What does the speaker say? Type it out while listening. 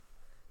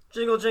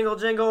Jingle, jingle,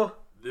 jingle.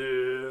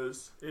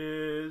 This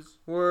is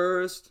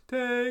Worst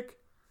Take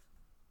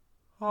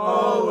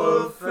Hall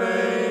of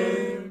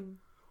Fame.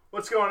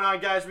 What's going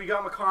on, guys? We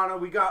got McConnell,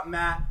 we got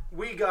Matt,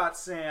 we got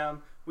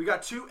Sam. We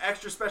got two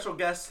extra special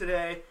guests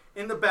today.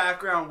 In the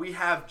background, we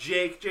have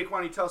Jake. Jake, why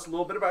don't you tell us a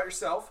little bit about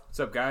yourself? What's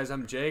up, guys?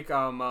 I'm Jake.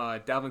 I'm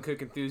a Dalvin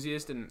Cook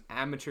enthusiast and an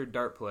amateur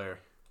dart player.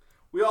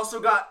 We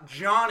also got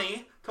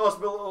Johnny. Tell us a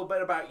little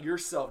bit about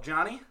yourself,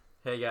 Johnny.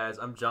 Hey guys,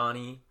 I'm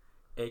Johnny,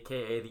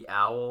 aka the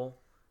Owl,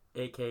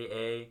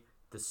 aka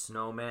the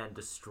Snowman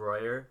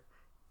Destroyer,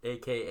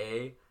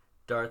 aka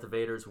Darth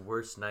Vader's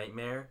worst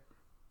nightmare,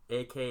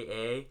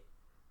 aka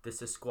the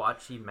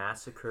Sasquatchy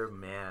Massacre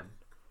Man,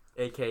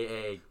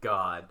 aka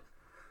God,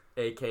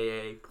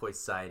 aka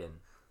Poseidon.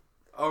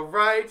 All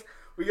right,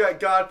 we got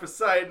God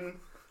Poseidon,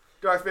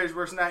 Darth Vader's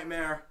worst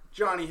nightmare,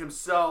 Johnny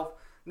himself.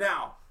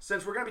 Now,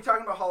 since we're going to be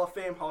talking about Hall of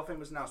Fame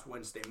was announced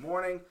Wednesday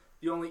morning.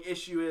 The only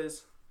issue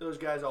is those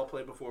guys all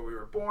played before we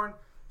were born,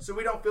 so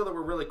we don't feel that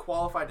we're really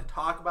qualified to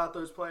talk about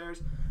those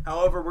players.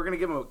 However, we're going to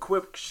give them a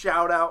quick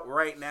shout-out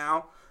right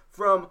now.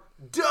 From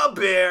Da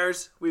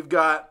Bears, we've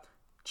got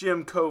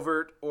Jim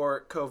Covert,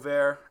 or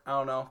Covert, I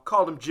don't know,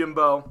 called him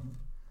Jimbo.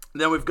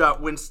 Then we've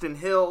got Winston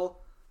Hill,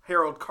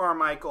 Harold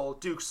Carmichael,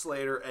 Duke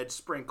Slater, Ed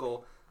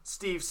Sprinkle,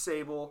 Steve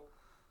Sable,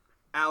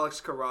 Alex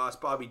Karras,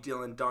 Bobby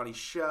Dillon, Donnie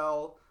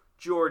Shell,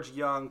 George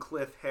Young,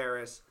 Cliff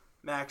Harris,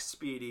 Max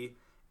Speedy,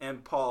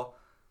 and Paul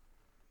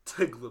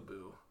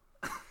Tiglaboo.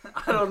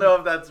 I don't know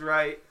if that's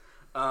right.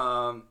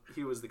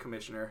 He was the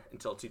commissioner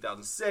until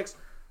 2006.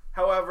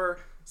 However,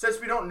 since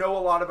we don't know a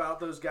lot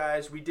about those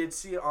guys, we did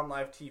see it on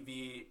live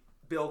TV,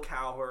 Bill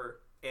Cowher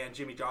and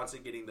Jimmy Johnson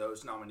getting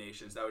those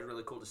nominations. That was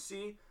really cool to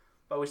see,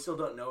 but we still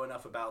don't know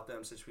enough about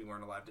them since we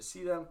weren't allowed to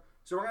see them.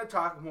 So we're going to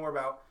talk more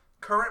about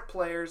current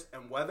players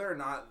and whether or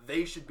not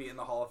they should be in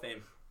the Hall of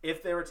Fame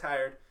if they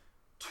retired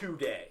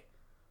today.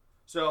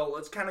 So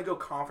let's kind of go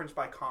conference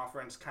by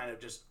conference, kind of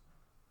just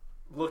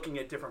looking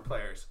at different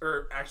players.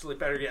 Or actually,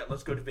 better yet,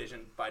 let's go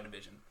division by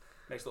division.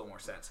 Makes a little more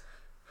sense.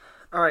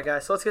 All right,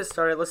 guys, so let's get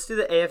started. Let's do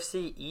the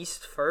AFC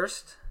East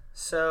first.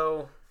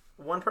 So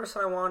one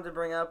person I wanted to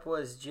bring up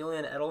was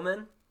Julian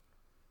Edelman.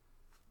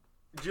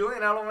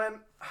 Julian Edelman,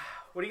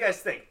 what do you guys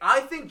think? I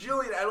think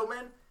Julian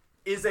Edelman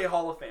is a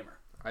Hall of Famer.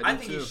 I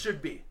think he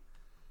should be.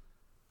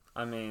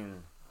 I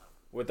mean,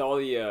 with all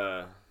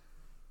the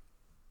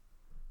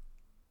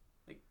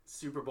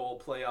Super Bowl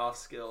playoff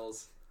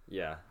skills.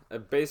 yeah,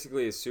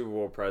 basically his Super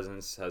Bowl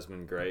presence has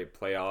been great.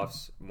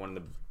 Playoffs, one of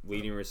the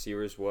leading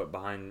receivers,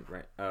 behind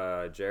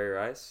Jerry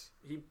Rice?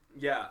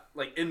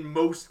 In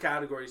most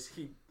categories,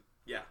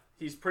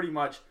 he's pretty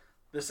much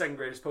the second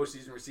greatest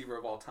postseason receiver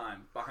of all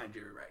time behind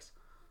Jerry Rice.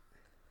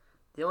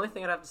 The only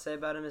thing I'd have to say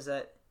about him is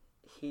that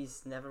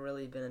he's never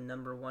really been a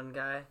number one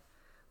guy.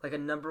 Like a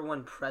number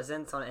one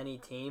presence on any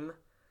team.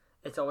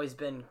 It's always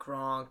been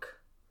Gronk.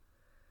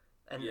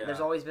 And there's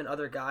always been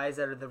other guys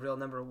that are the real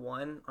number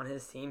one on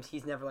his teams.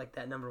 He's never like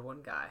that number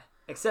one guy.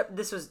 Except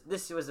this was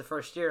the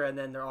first year, and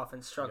then their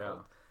offense struggled.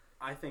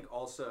 Yeah. I think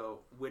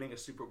also winning a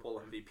Super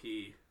Bowl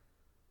MVP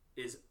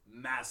is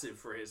massive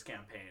for his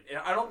campaign.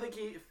 I don't think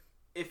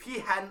if he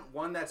hadn't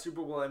won that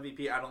Super Bowl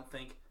MVP, I don't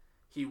think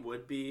he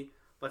would be.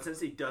 But since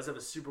he does have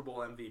a Super Bowl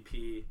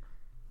MVP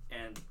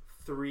and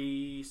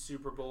 3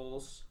 Super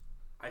Bowls,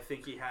 I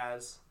think he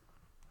has.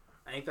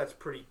 I think that's a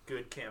pretty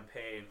good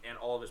campaign and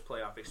all of his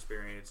playoff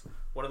experience.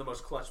 One of the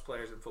most clutch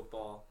players in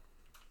football.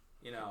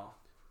 You know,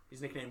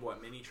 he's nicknamed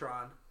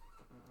Minitron.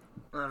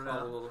 I don't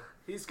know.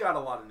 He's got a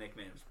lot of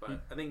nicknames,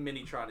 but I think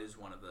Minitron is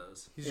one of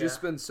those. He's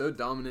just been so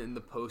dominant in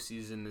the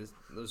postseason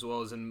as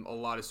well as in a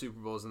lot of Super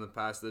Bowls in the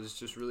past that it's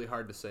just really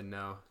hard to say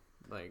no.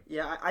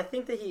 I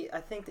think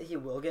that he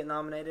will get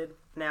nominated.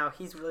 Now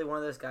he's really one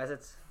of those guys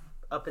that's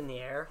up in the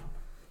air,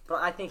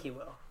 but I think he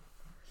will.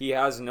 He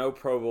has no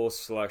Pro Bowl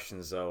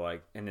selections though,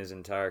 in his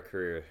entire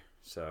career.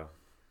 So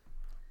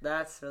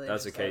that's really a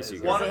case you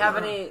can. Does he have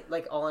any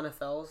all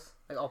NFLs,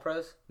 all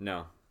pros?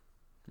 No,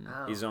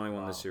 he's only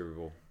won the Super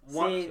Bowl.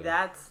 See,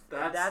 that's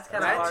kind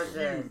of hard.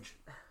 Huge.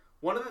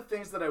 One of the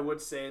things that I would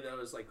say though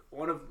is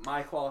one of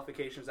my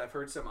qualifications. I've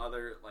heard some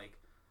other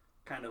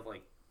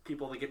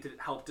people that get to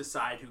help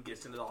decide who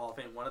gets into the Hall of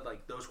Fame. One of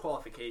those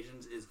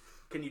qualifications is,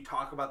 can you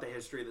talk about the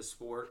history of the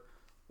sport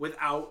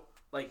without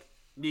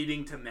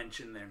needing to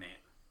mention their name?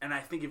 And I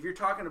think if you're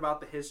talking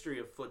about the history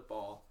of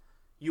football,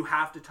 you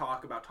have to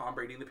talk about Tom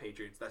Brady and the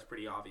Patriots. That's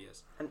pretty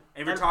obvious. And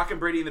if you're talking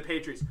Brady and the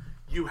Patriots,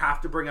 you have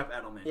to bring up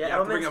Edelman. Yeah, you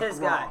have Edelman's to bring up his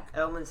Gronk. guy.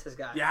 Edelman's his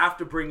guy. You have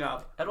to bring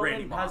up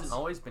Randy Edelman Moss. hasn't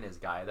always been his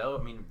guy, though.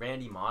 I mean,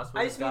 Randy Moss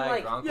I was his just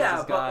mean, guy. Gronk yeah, was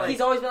his but, guy.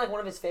 He's always been one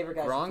of his favorite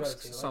guys Gronk's to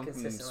throw to, something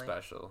consistently.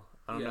 special.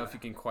 I don't know if you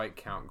can quite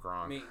count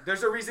Gronk. I mean,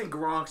 there's a reason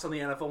Gronk's on the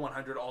NFL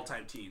 100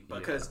 all-time team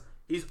because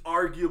he's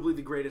arguably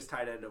the greatest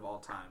tight end of all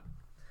time.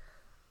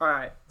 All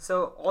right.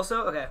 So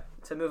also,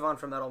 to move on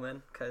from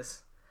Edelman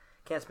because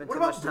can't spend too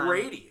much time. What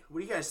about Brady?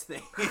 What do you guys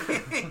think?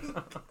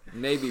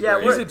 Maybe Yeah,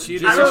 Brady. He's a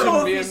cheater. I He don't shouldn't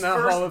know be if in he's the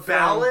Hall first of Fame.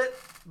 ballot,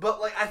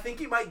 but I think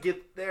he might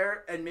get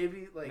there, and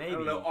maybe I Maybe.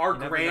 don't know. Our You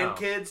never know.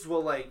 grandkids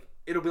will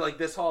it'll be like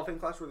this Hall of Fame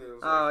class where they're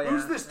Oh, yeah.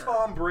 who's this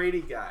Tom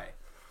Brady guy?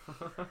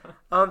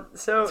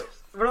 So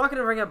we're not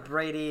gonna bring up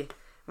Brady.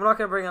 We're not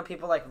gonna bring up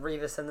people like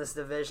Revis in this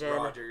division.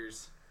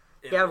 Rodgers.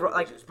 Yeah,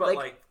 like, but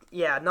like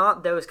yeah,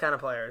 not those kind of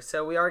players.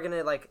 So we are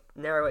gonna like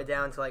narrow it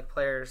down to like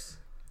players.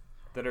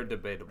 That are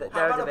debatable. That-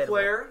 how about debatable. a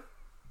player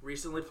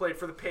recently played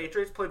for the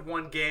Patriots, played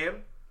one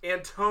game,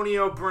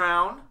 Antonio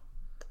Brown.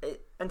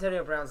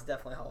 Antonio Brown's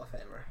definitely Hall of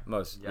Famer.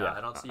 Most. Yeah,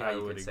 I don't see how I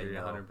you would could say agree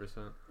no.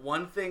 100%.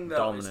 One thing though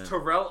Dominant. is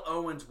Terrell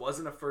Owens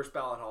wasn't a first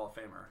ballot Hall of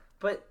Famer.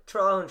 But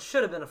Terrell Owens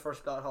should have been a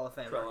first ballot Hall of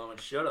Famer. Terrell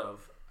Owens should have.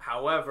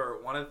 However,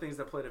 one of the things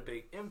that played a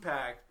big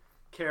impact,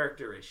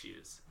 character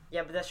issues.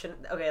 Yeah, but that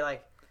shouldn't. Okay,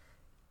 like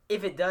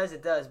if it does,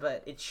 it does,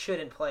 but it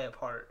shouldn't play a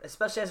part,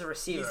 especially as a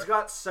receiver. He's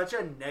got such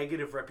a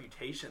negative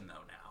reputation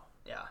though now.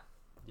 Yeah.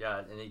 Yeah,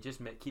 and he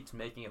just keeps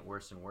making it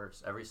worse and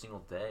worse every single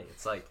day.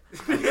 It's like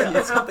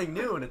it's something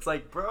new, and it's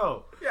like,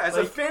 bro. Yeah, as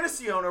a like,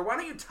 fantasy owner, why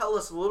don't you tell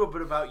us a little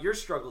bit about your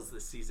struggles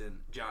this season,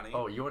 Johnny?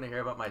 oh, you want to hear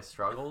about my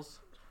struggles?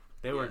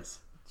 They were Yes.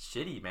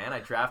 shitty, man. I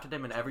drafted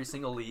him in every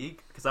single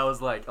league because I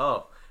was like,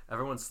 oh,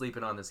 everyone's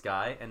sleeping on this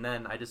guy, and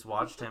then I just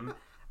watched him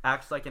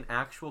act like an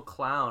actual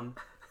clown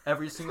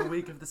every single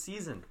week of the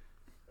season,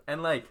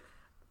 and like.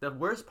 The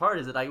worst part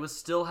is that I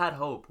still had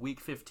hope. Week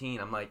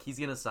 15, I'm like, he's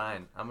gonna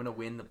sign. I'm gonna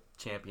win the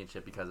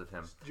championship because of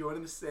him.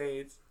 Joining the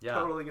Saints, Yeah.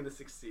 totally going to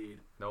succeed.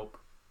 Nope.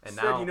 And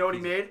Instead, now you know what he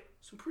he's- made?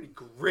 Some pretty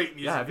great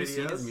music Yeah, have videos. you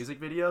seen his music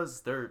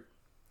videos? They're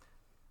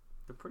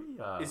pretty.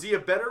 Is he a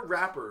better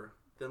rapper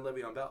than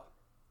Le'Veon Bell?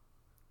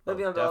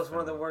 Le'Veon Bell is one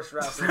of the definitely. worst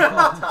rappers of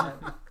all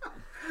time.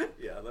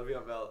 Yeah,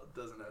 Le'Veon Bell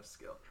doesn't have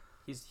skill.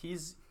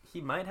 He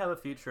might have a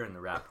future in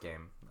the rap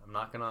game. I'm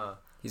not gonna.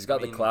 He's got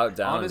I mean, the clout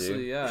down, Honestly,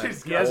 dude. yeah.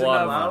 He's He got has a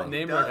lot of enough money.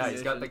 name He does. Yeah,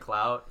 he's got the recognition.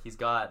 clout. He's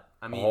got.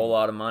 I A mean, whole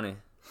lot of money.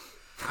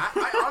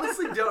 I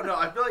honestly don't know.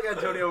 I feel like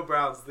Antonio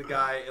Brown's the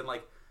guy in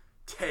like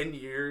 10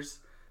 years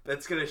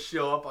that's gonna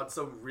show up on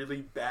some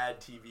really bad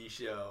TV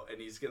show,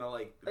 and he's gonna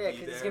like Oh, yeah, be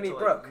 'cause there he's gonna be to,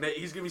 broke.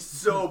 He's gonna be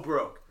so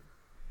broke,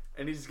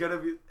 and he's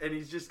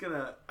just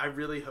gonna. I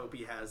really hope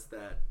he has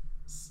that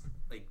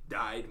like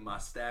dyed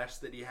mustache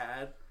that he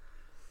had,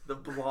 the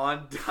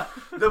blonde,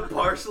 the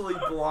partially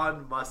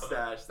blonde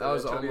mustache. That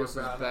was Antonio almost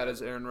as Brown bad had.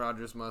 as Aaron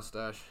Rodgers'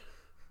 mustache.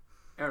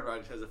 Aaron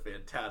Rodgers has a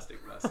fantastic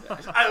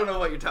mustache. I don't know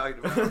what you're talking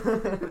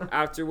about.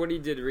 After what he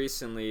did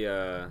recently,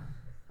 I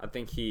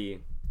think he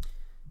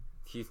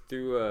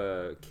threw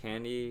a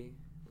candy,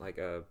 like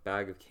a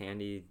bag of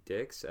candy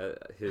dicks at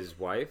his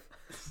wife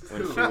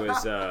when she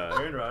was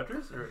Aaron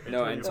Rodgers or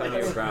no,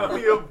 Antonio Brown.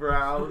 Antonio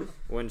Brown.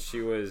 when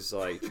she was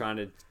like trying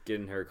to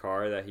get in her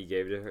car that he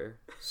gave to her.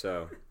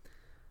 So,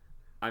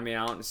 I mean,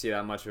 I don't see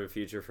that much of a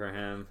future for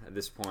him at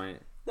this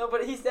point. No,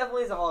 but he's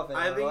definitely a Hall of Famer.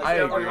 I think I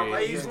he's,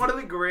 agree. he's one of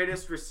the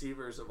greatest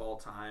receivers of all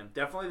time.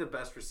 Definitely the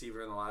best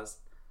receiver in the last.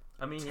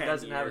 I mean, he 10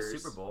 doesn't have a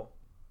years. Super Bowl.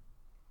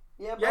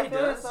 Yeah, but Yeah, I he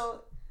feel like does.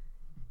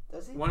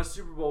 Does he? Won a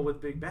Super Bowl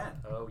with Big Ben.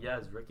 Oh yeah,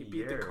 his rookie He beat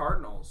year. the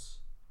Cardinals.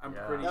 I'm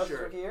Yeah. pretty That was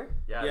sure. rookie year?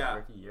 Yeah, Yeah.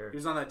 his rookie year. He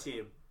was on that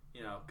team.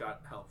 You know,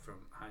 got help from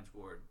Heinz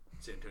Ward,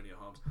 Santonio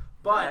Holmes. But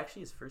But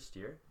actually, his first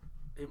year.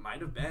 it might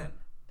have been.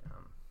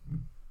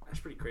 Um, That's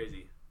pretty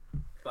crazy.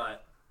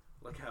 But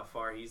look how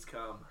far he's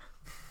come.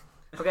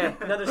 Okay,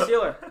 another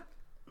Steeler.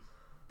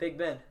 Big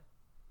Ben.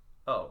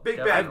 oh, Big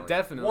Ben. definitely.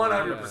 Definitely.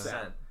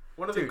 100%.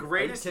 One of the Dude, are you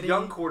greatest kidding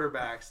young me?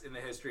 quarterbacks in the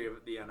history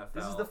of the NFL.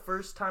 This is the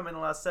first time in the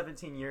last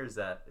 17 years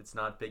that it's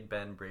not Big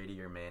Ben, Brady,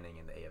 or Manning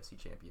in the AFC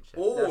Championship.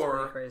 That's pretty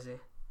or crazy.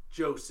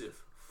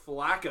 Joseph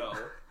Flacco.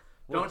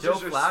 Well, Don't Joe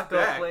disrespect.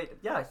 Flacco played.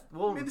 Yeah,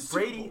 well, I mean, the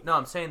Super Brady. Bowl. No,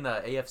 I'm saying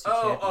the AFC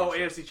Oh, Championship.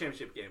 AFC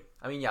Championship game.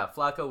 I mean, yeah,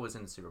 Flacco was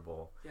in the Super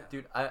Bowl. Yeah.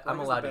 Dude, I'm Flacco's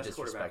the allowed to best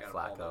quarterback disrespect out of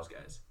all Flacco. those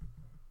guys.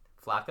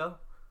 Flacco?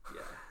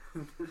 Yeah.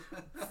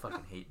 I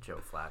fucking hate Joe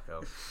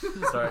Flacco.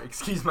 Sorry,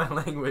 excuse my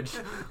language,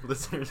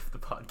 listeners of the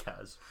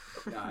podcast.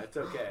 Nah, it's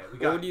okay. We What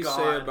got would you God,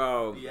 say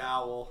about the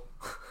owl?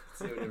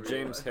 Say whatever you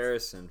James want.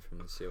 Harrison from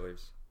the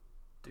Steelers?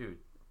 Dude,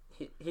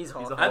 He's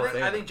Hall He's of a Famer. Hall of I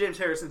Famer. think James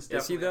Harrison's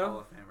Is he definitely a Hall though?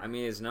 of Famer. I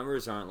mean, his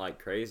numbers aren't like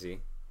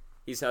crazy.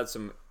 He's had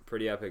some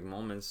pretty epic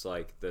moments,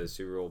 like the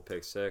Super Bowl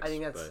pick six. I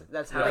think but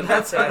that's how Yeah, he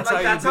that's gets it. how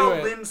you that's do how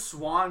it. Lynn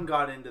Swan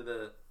got into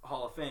the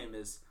Hall of Fame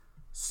is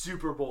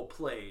Super Bowl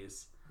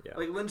plays. Yeah.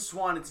 Like Lynn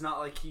Swan, it's not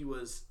like he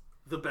was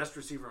the best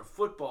receiver in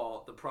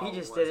football. The problem He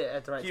just was did it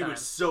at the right he time.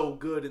 was so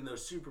good in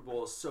those Super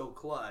Bowls, so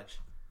clutch,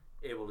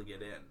 able to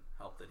get in.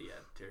 Helped that he had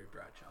Terry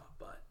Bradshaw,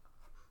 but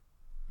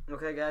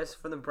Okay, guys,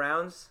 for the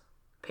Browns,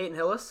 Peyton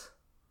Hillis.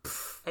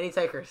 Any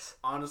takers?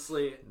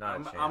 honestly, Not a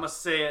I'm chance. gonna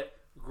say it: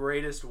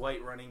 greatest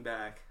white running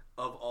back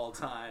of all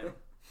time.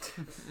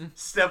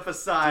 Step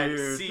aside,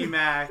 Dude.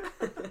 C-Mac,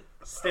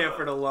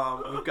 Stanford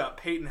alum. We've got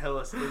Peyton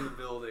Hillis in the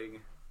building.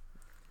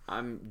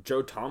 I'm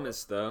Joe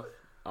Thomas though.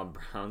 On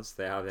Browns,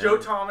 they have him. Joe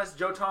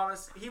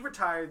Thomas, he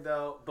retired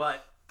though,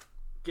 but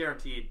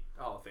guaranteed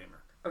Hall of Famer.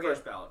 Okay.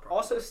 First ballot, probably.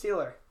 Also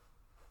Steeler.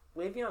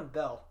 Le'Veon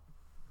Bell.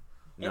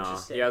 No,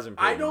 Interesting. he hasn't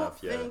I proven don't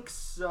enough yet. think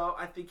so.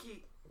 I think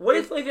he. What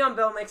if Le'Veon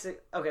Bell makes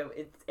it? Okay,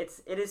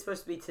 it is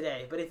supposed to be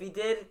today, but if he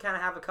did kind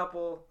of have a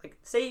couple, like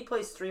say he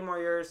plays 3 more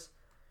years,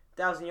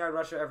 1,000-yard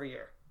rusher every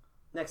year,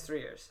 next 3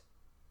 years,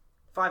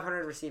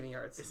 500 receiving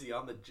yards. Is he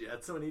on the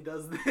Jets when he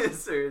does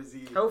this, or is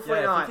he? Hopefully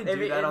Yeah, not. if he can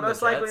do that on the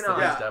most likely Jets, not.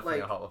 then Yeah, he's definitely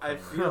like a Hall of I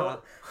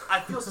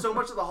Famer. feel so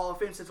much of the Hall of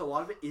Fame since a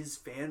lot of it is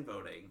fan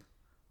voting.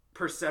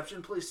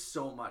 Perception plays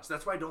so much.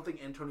 That's why I don't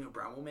think Antonio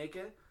Brown will make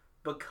it,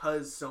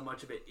 because so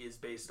much of it is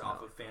based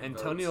off of fan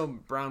Antonio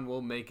votes. Brown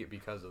will make it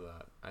because of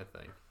that, I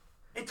think.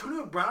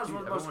 Antonio Brown is Dude,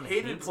 one of the most everyone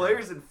hated hates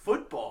players in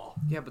football.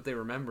 Yeah, but they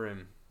remember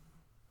him.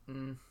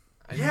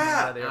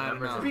 Yeah, they I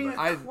remember don't for know. being a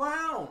I-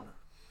 clown.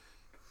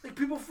 Like,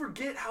 people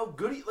forget how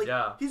good he. Like,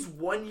 Yeah. he's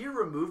 1 year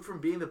removed from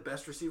being the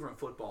best receiver in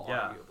football,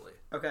 Yeah. arguably.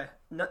 Okay,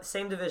 no,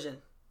 same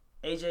division.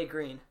 AJ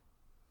Green.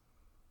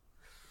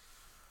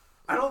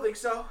 I don't think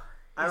so.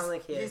 I don't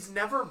think he He's is.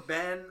 never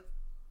been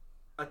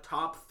a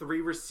top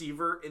 3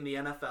 receiver in the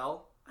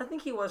NFL. I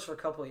think he was for a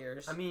couple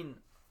years. I mean,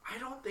 I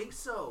don't think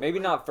so. Maybe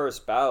not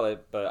first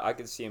ballot, but I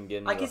could see him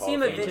getting. I to the could Hall see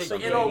him of Fame eventually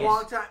someday. in a getting it.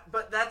 long time,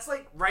 but that's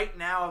like right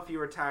now. If he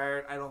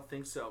retired, I don't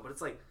think so. But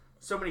it's like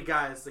so many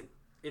guys. Like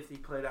if he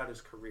played out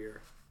his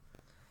career,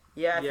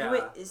 yeah, if yeah. he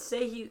went,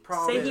 say he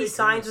Probably. say he AJ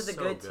signs Green with is a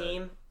so good good.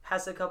 team,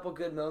 has a couple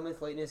good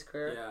moments late in his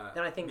career, yeah,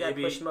 then I think that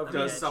maybe pushed him over the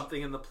does edge.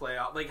 something in the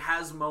playoff. Like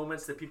has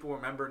moments that people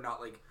remember, not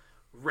like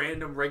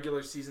random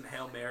regular season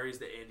Hail Marys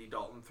that Andy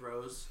Dalton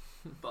throws,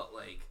 but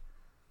like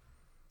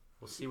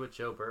we'll see what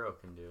Joe Burrow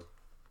can do.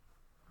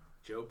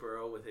 Joe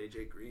Burrow with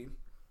AJ Green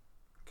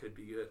could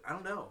be good. I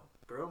don't know.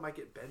 Burrow might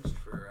get benched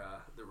for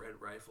the Red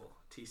Rifle,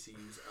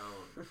 TCU's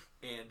own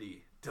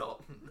Andy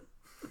Dalton.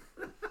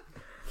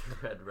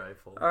 Red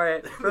Rifle. All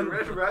right, The from,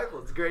 Red Rifle.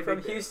 It's a great. from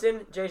nickname. Houston,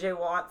 JJ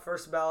Watt,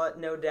 first ballot,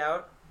 no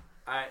doubt.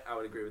 I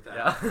would agree with that.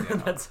 Yeah,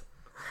 that's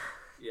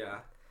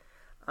Yeah.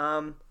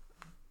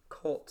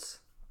 Colts,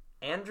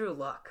 Andrew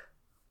Luck.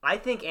 I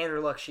think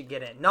Andrew Luck should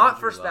get in. Not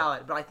Andrew first Luck.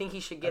 ballot, but I think he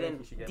should get I in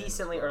think he should get in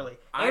decently as well. early.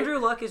 I- Andrew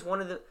Luck is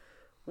one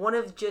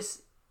of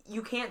just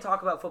you can't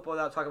talk about football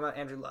without talking about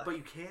Andrew Luck. But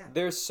you can.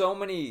 There's so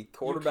many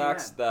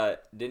quarterbacks can.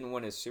 that didn't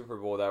win a Super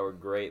Bowl that were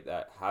great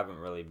that haven't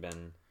really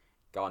been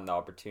gotten the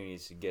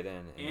opportunities to get in.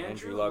 And Andrew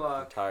Andrew Luck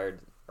Luck- retired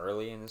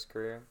early in his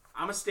career.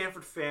 I'm a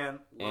Stanford fan.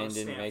 Love And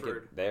didn't make it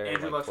Stanford. there,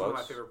 Andrew like, Luck's one of my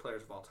close. favorite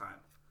players of all time.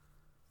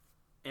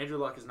 Andrew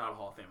Luck is not a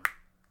Hall of Famer.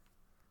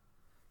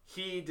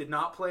 He did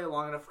not play a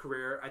long enough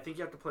career. I think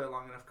you have to play a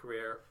long enough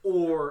career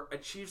or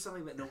achieve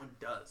something that no one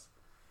does.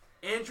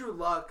 Andrew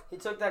Luck, He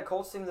took that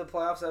Colts team to the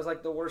playoffs. That was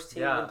like the worst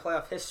team Yeah. in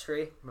playoff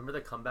history. remember the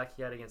comeback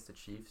he had against the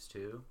Chiefs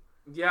too.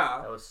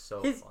 yeah, That was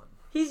so He's- fun.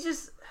 He's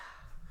just.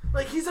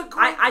 like he's a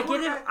great I get it.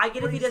 quarterback, I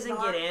get but if he he's doesn't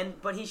not- get in,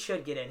 but he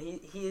should get in.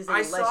 He is a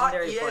I saw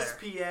legendary player.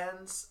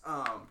 ESPN's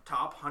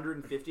top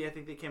 150. I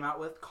think they came out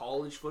with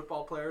college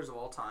football players of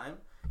all time.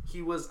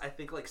 He was, I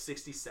think, like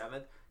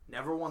 67th.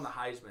 Never won the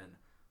Heisman.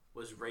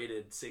 Was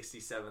rated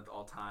 67th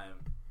all time.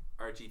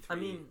 RG3 I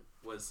mean-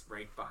 was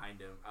ranked behind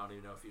him. I don't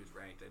even know if he was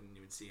ranked. I didn't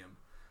even see him,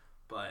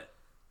 but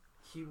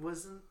he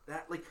wasn't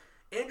that like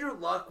Andrew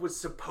Luck was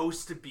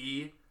supposed to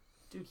be.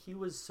 Dude, he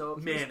was so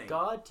Manning.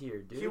 god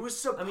tier, dude. He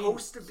was I mean,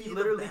 supposed to be he the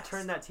literally best.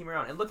 turned that team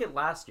around. And look at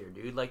last year,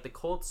 dude. Like the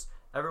Colts,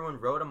 everyone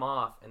wrote him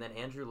off, and then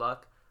Andrew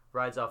Luck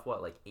rides off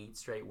what, like 8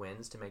 straight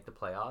wins to make the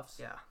playoffs.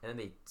 Yeah. And then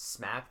they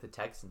smack the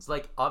Texans.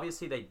 Like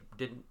obviously they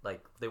didn't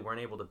like they weren't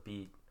able to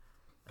beat.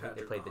 I think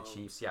they Patrick played the Mahomes.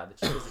 Chiefs. Yeah,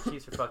 the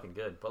Chiefs are fucking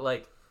good, but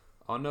like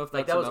I don't know if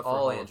Like, that's that was enough for all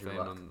Hall of Andrew Fame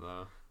Luck. on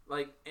the-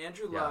 Like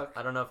Andrew yeah, Luck.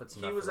 I don't know if it's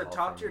enough. He was for a the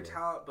Hall of top tier Fame either.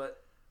 talent,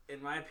 but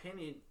in my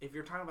opinion, if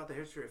you're talking about the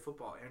history of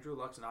football, Andrew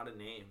Luck's not a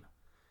name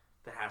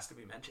that has to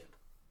be mentioned.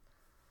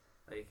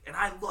 Like, and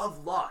I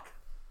love Luck.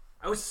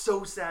 I was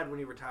so sad when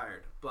he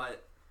retired,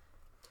 but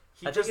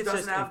he I just think it's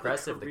doesn't just have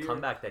impressive the the career.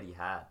 comeback that he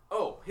had.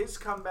 Oh, his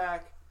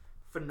comeback,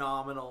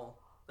 phenomenal.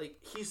 Like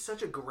he's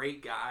such a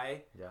great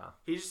guy. Yeah.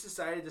 He just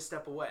decided to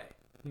step away.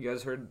 You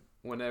guys heard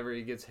whenever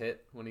he gets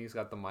hit, when he's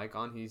got the mic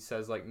on, he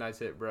says like "nice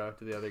hit, bro"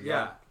 to the other guy.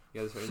 Yeah.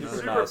 You guys heard He's a that?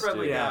 super nice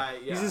friendly dude. guy.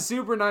 Yeah. He's a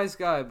super nice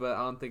guy, but I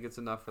don't think it's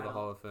enough for I the don't-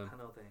 Hall of Fame. I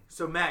don't think.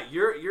 So Matt,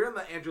 you're in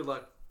the Andrew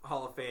Luck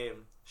Hall of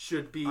Fame.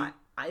 Should be.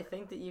 I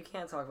think that you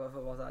can't talk about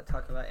football without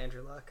talking about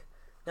Andrew Luck.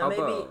 Now How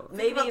maybe about- Think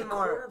maybe about the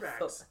more.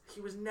 quarterbacks. He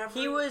was never.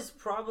 He was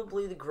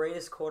probably the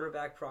greatest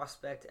quarterback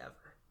prospect ever,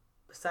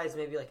 besides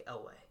maybe like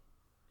Elway.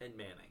 and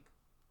Manning.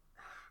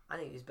 I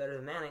think he's better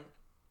than Manning.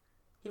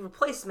 He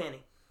replaced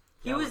Manning.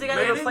 He Yeah, was the but guy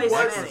that Manning replaced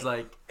was- Manning. was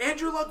like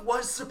Andrew Luck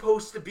was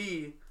supposed to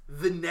be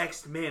the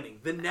next Manning,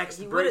 the next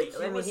He Brady.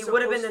 would. I mean, was he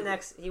would have been supposed the to be.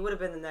 next. He would have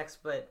been the next,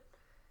 but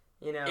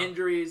you know.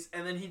 Injuries,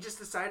 and then he just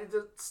decided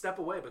to step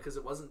away because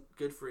it wasn't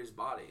good for his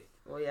body.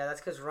 Well, yeah, that's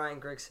because Ryan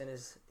Grigson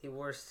is the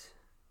worst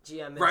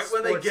GM. In Right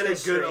when they sports get a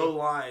history. good O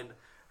line,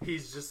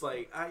 he's just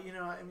like, I He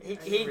need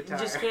to retire.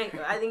 just can't.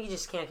 I think he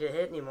just can't get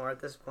hit anymore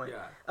at this point.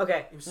 Yeah.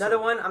 Okay, He was another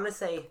so one. good. I'm gonna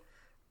say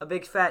a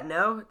big fat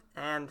no,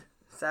 and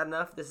sad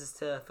enough, this is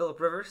to Phillip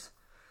Rivers,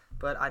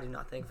 but I do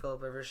not think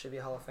Phillip Rivers should be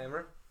a Hall of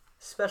Famer,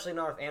 especially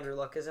not if Andrew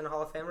Luck isn't a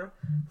Hall of Famer.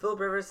 Phillip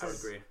Rivers I would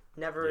has agree.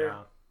 never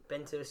yeah.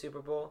 been to a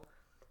Super Bowl,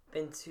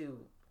 been to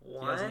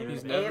one hasn't even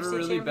He's been- never AFC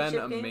really been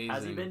championship game. amazing.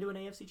 Has he been to an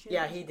AFC championship?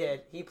 Yeah, he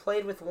did. He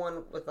played with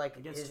one with like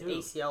Against his who?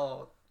 ACL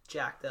all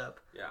jacked up.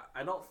 Yeah,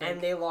 I don't think.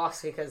 And they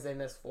lost because they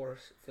missed 4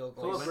 field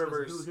goals. Phillip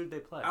Rivers- Who did they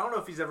play? I don't know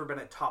if he's ever been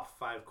a top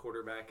 5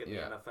 quarterback in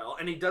Yeah. the NFL,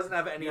 and he doesn't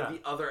have any of Yeah.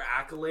 the other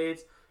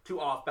accolades to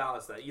off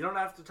balance that. You don't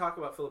have to talk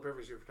about Phillip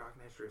Rivers if you're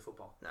talking history of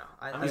football. No,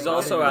 He's think-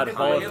 also look had at-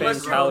 Hall of unless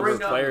Fame you caliber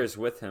bring up- players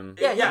with him.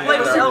 Yeah, he played unless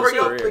with you bring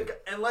Chelsea. up,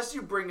 unless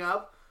you bring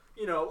up,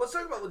 let's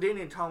talk about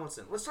LaDainian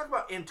Tomlinson. Let's talk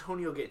about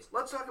Antonio Gates.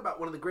 Let's talk about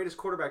one of the greatest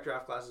quarterback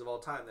draft classes of all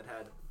time that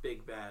had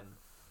Big Ben,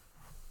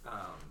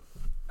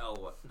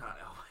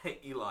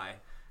 Eli,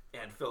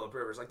 and Phillip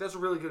Rivers. Like, that's a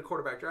really good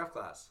quarterback draft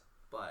class,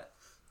 but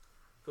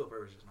Phillip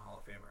Rivers isn't a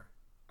Hall of Famer.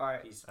 All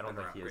right. He's I don't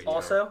been think he around is great. either.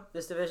 Also,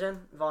 this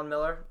division, Von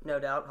Miller, no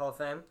doubt, Hall of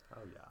Fame. Oh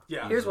yeah.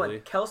 Yeah. Here's Easily.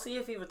 one. Kelsey,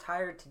 if he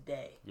retired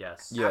today.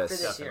 Yes. Yes. After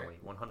this year. Definitely.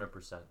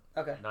 100%.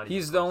 Okay. Not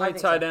He's even the close. only I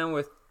think tight so. end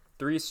with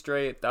 3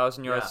 straight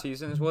 1,000-yard Yeah.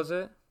 seasons, was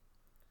it?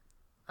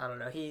 I don't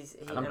know.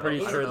 I'm pretty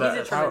he's, sure he's that-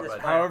 a tremendous player.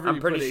 However, I'm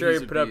you pretty put it, sure he's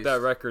he a put up that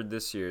beast. record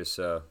this year,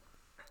 so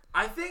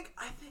I think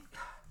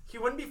he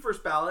wouldn't be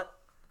first ballot.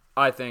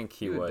 I think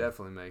he He would would.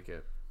 definitely make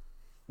it.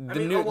 The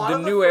mean, a new lot the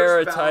of the new first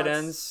era tight ballots-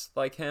 ends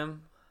like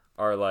him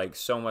are like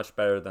so much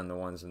better than the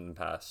ones in the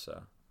past.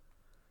 So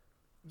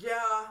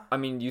Yeah. I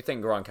mean, you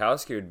think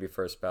Gronkowski would be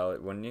first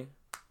ballot, wouldn't you?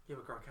 Yeah,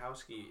 but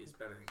Gronkowski is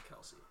better than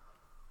Kelsey.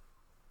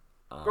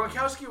 Um,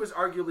 Gronkowski was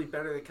arguably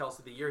better than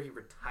Kelsey the year he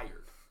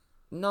retired.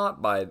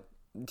 Not by.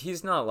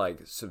 He's not like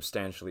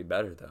substantially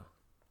better though.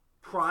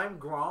 Prime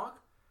Gronk?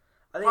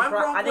 I think Prime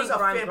Gronk, Gronk I think was a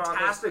Prime Gronk is-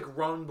 fantastic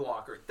run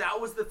blocker. That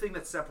was the thing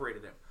that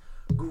separated him.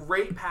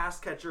 Great pass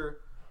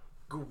catcher,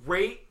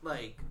 great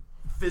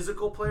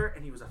physical player,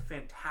 and he was a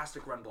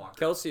fantastic run blocker.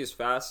 Kelsey is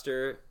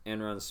faster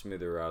and runs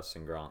smoother routes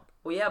than Gronk.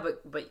 Well, yeah,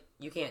 but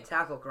you can't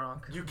tackle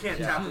Gronk. You can't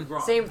tackle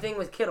Gronk. Same thing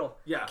with Kittle.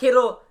 Yeah.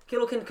 Kittle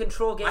can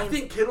control games. I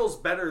think Kittle's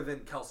better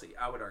than Kelsey,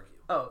 I would argue.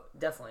 Oh,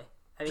 definitely.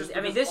 Just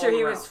I mean, because this year all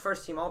he around. was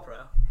first team All Pro.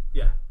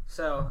 Yeah.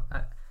 So,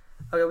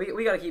 okay,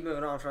 we got to keep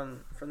moving on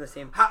from this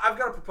team. I've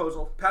got a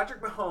proposal.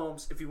 Patrick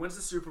Mahomes, if he wins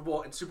the Super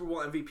Bowl and Super Bowl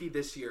MVP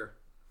this year,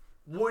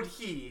 would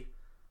he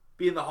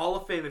be in the Hall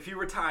of Fame if he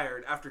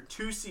retired after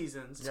 2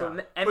 seasons? So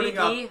Putting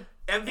up MVP,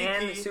 MVP,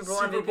 and Super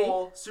Bowl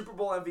MVP? Super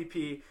Bowl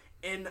MVP.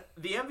 And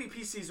the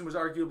MVP season was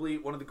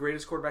arguably one of the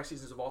greatest quarterback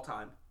seasons of all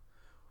time.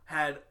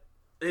 Had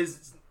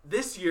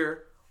this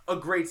year a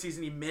great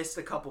season. He missed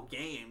a couple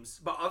games,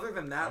 but other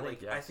than that,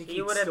 yes. I think He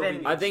he'd would have still be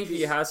been- the I think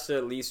he MVP. has to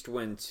at least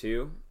win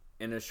 2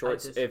 in a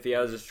short if he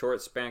has a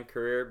short span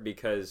career,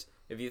 because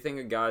if you think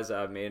of guys that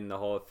have made in the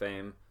Hall of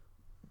Fame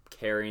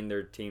carrying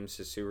their teams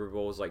to Super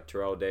Bowls like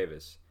Terrell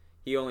Davis,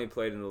 he only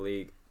played in the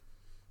league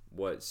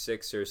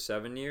 6 or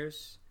 7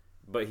 years,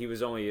 but he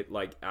was only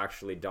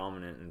actually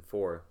dominant in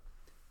 4.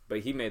 But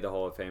he made the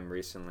Hall of Fame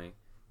recently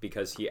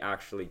because he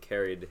actually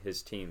carried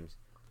his teams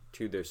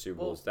to their Super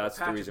Bowls. That's the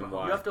Patrick reason Mahomes.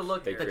 why You have to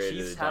look. they The created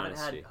Chiefs a haven't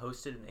dynasty. had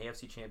hosted an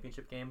AFC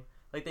Championship game.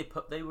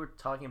 They were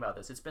talking about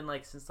this. It's been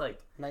since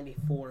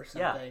 94 or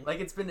yeah, something.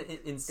 it's been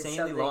insanely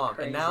something long,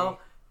 crazy. and now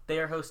they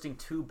are hosting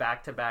 2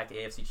 back-to-back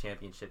AFC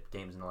Championship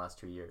games in the last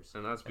 2 years.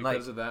 And that's And,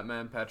 because of that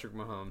man, Patrick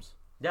Mahomes.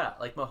 Yeah,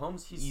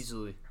 Mahomes,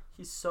 Easily.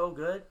 he's so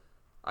good.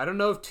 I don't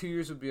know if 2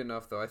 years would be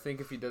enough, though. I think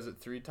if he does it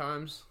 3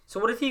 times, So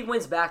what if he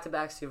wins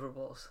back-to-back Super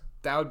Bowls?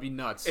 that would be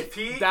nuts. If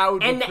he- that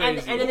would be And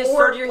crazy. in his Or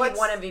third year, he let's-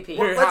 won MVP.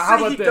 Well, Here, let's how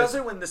say about he this?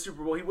 doesn't win the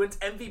Super Bowl. He wins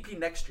MVP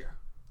next year.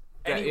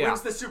 And he Yeah.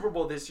 wins the Super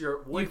Bowl this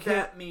year. Would can't-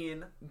 that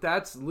mean...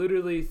 That's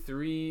literally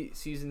 3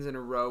 seasons in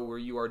a row where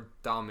you are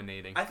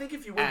dominating. I think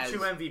if you win As- 2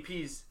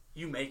 MVPs,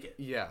 you make it.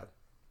 Yeah.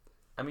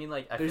 I mean,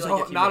 I There's feel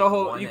a- if you not make a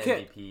whole- one you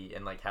can't- MVP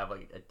and have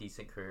a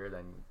decent career,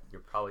 then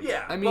you're probably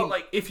Yeah, I mean,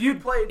 but if you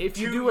played if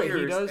you 2 do what he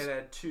years does- and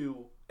had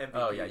 2 MVPs.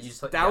 Oh yeah, you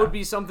just That would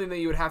be something that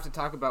you would have to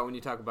talk about when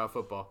you talk about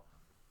football.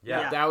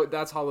 yeah.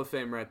 That's Hall of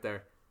Fame right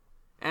there.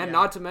 And Yeah.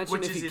 not to mention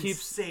Which if is he keeps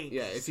insane.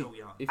 yeah, He's if so he,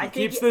 young. if I he think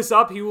keeps it- this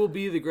up, he will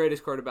be the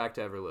greatest quarterback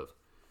to ever live.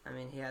 I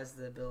mean, he has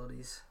the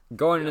abilities.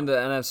 Going into the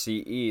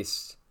NFC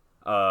East,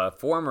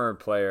 former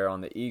player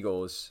on the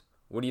Eagles,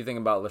 what do you think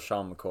about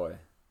LaShawn McCoy?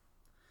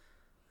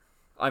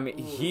 I mean,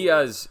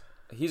 he's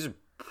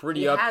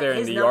pretty He up had- there in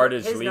his the number-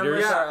 yardage his leaders.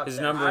 numbers are up His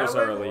there. numbers I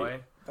are would-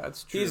 elite.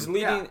 That's true. He's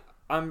leading.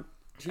 Yeah.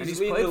 He's he's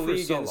leading played the for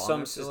league so in long,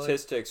 some I feel like.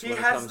 statistics He when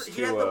it had comes to.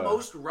 the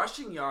most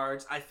rushing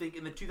yards, I think,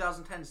 in the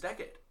 2010s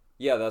decade.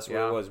 Yeah, that's what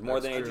Yeah, it was. More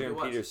that's than true. Adrian It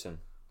was. Peterson.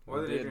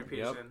 More than He Adrian did,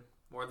 yep. Peterson.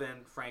 More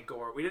than Frank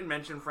Gore. We didn't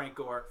mention Frank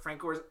Gore.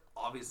 Frank Gore's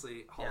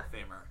obviously Hall of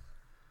Famer.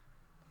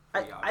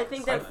 I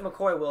think that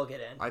McCoy will get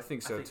in. I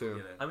think so I think too. we'll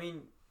get it. I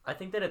mean, I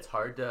think that it's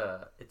hard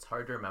to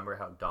remember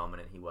how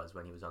dominant he was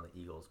when he was on the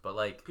Eagles, but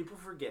People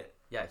forget.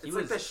 yeah, he It's was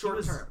like that short he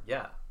was, term.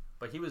 Yeah,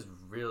 but he was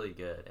really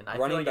good, and I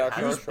Running feel like back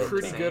it He was hasn't been the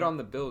pretty same. good on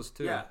the Bills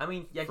too. Yeah. I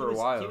mean, yeah, for a he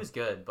while. was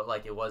good, but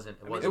it wasn't.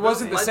 I mean, It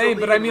wasn't the led the same,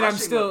 but league I in mean, I'm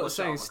rushing still with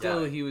saying LaShawn still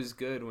McCoy. he was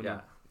good when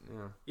Yeah.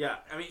 Yeah,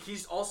 I mean,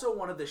 he's also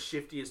one of the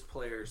shiftiest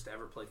players to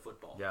ever play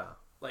football. Yeah,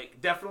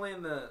 Definitely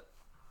in the,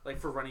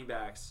 for running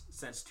backs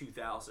since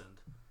 2000,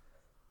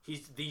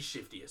 he's the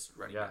shiftiest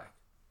running Yeah. back.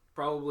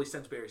 Probably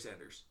since Barry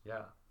Sanders.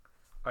 yeah.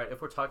 All right,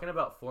 if we're talking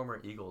about former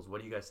Eagles, what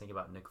do you guys think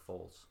about Nick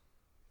Foles?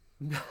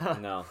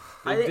 No.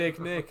 I Big think- Dick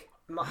Nick.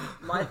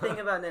 My thing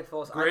about Nick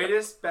Foles,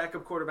 Greatest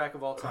backup quarterback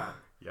of all time.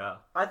 Yeah.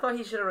 I thought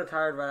he should have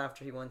retired right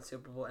after he won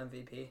Super Bowl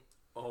MVP.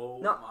 Oh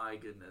No. my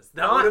goodness.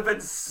 That would have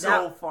been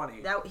so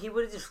funny. That he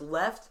would have just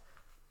left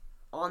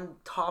on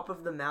top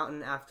of the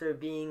mountain after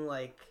being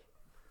like,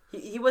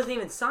 he wasn't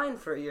even signed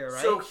for a year,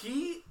 right? So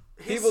his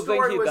People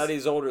story think was, that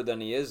he's older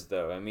than he is,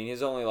 though. I mean,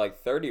 he's only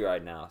like 30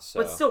 right now.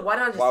 So but still, why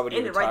not why just would he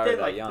end it right retire there?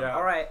 that Like, young? Yeah.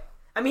 all right.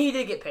 I mean, he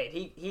did get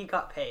paid. He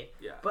got paid.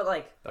 Yeah. But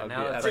like, That would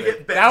now be it's to epic.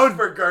 get That benched would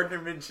for Gardner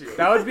Minshew.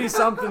 that would be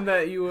something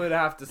that you would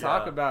have to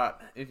talk Yeah.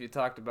 about if you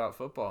talked about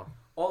football.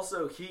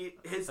 Also,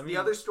 the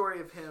other story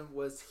of him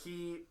was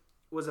he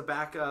was a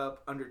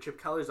backup under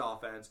Chip Kelly's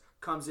offense.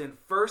 Comes in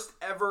first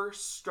ever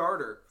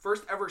start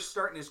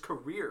in his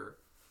career.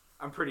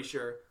 I'm pretty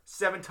sure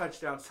 7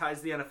 touchdowns,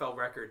 ties the NFL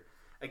record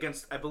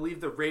against I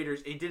believe the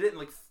Raiders. He did it in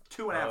like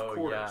 2.5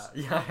 quarters.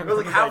 Yeah. It was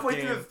like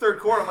halfway through the third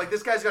quarter. I'm like,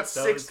 this guy's got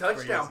 6 was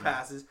touchdown crazy.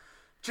 passes.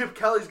 Chip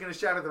Kelly's gonna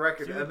shatter the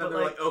record, Dude, and then but,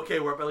 they're like- like, okay,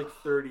 we're up by like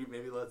 30.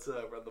 Maybe let's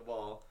run the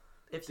ball.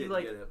 If you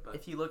Didn't get it, but-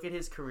 if you look at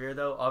his career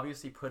though,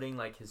 obviously putting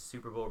like his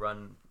Super Bowl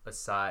run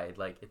aside,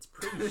 like it's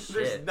pretty There's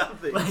shit.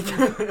 nothing.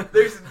 Like-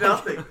 There's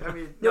nothing. I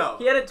mean, no.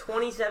 he had a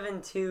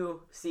 27-2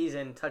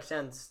 season,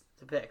 touchdowns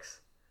to picks.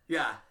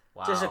 Yeah.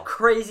 Wow. Just a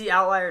crazy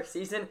outlier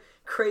season,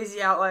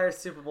 crazy outlier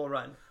Super Bowl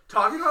run.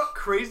 Talking about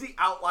crazy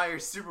outlier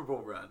Super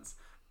Bowl runs,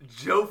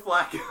 Joe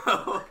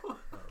Flacco.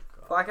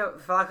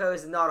 Flacco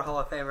is not a Hall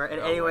of Famer in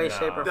No, any way, no.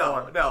 shape, or no,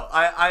 form. no.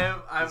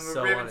 I'm He's a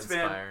so Ravens fan.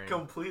 uninspiring.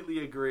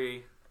 Completely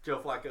agree. Joe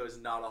Flacco is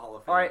not a Hall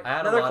of Famer. All right. I had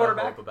Another a lot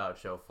quarterback? of hope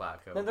about Joe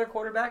Flacco. Another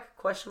quarterback,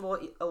 questionable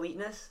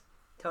eliteness,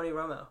 Tony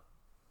Romo.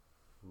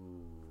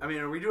 I mean,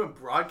 are we doing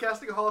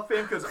broadcasting Hall of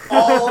Fame? Because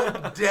all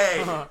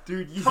day,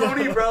 Dude, yeah.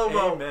 Tony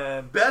Romo,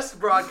 Amen. best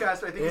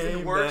broadcaster. I think he's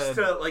in works Amen.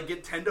 to like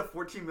get $10 to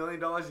 $14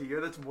 million a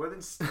year. That's more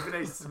than Stephen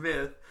A.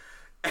 Smith,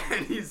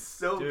 and he's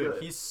so Dude,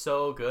 good. he's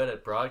so good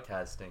at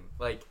broadcasting.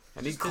 Like,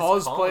 And he just his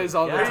calls calling. plays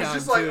all the Yeah. And time. he's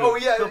just like, too. oh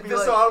yeah, He'll be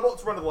this is like- audible.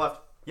 Let's run to the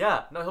left.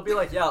 Yeah, no, he'll be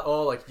like, yeah,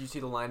 oh, like, you see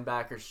the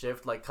linebacker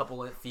shift, like,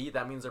 couple of feet,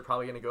 that means they're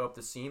probably going to go up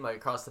the seam, like,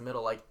 across the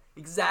middle, like,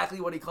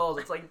 exactly what he calls.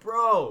 It's like,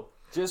 bro.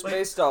 Just Like,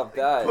 based off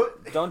that,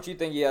 put- don't you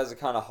think he has a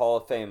kind of Hall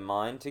of Fame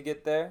mind to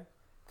get there?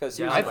 Because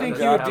Yeah, I think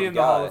he would be in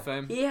the Hall of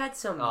Fame. Fame. He had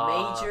some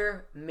Uh,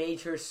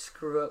 major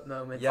screw up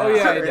moments. Yeah. Oh,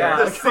 yeah, the yeah.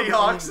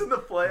 Seahawks in the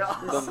The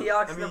playoffs.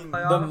 Seahawks I in the mean,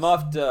 playoffs. The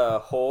muffed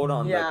hold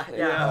on Yeah, the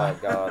yeah. Oh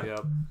god.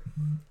 Yep.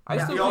 I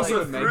Yeah. still He think he also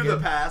would make threw the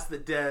it. pass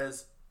that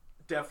Dez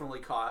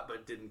definitely caught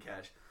but didn't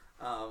catch.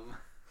 I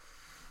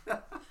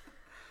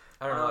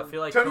don't know, I feel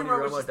like Tony Tony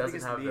Romo's Romo just the doesn't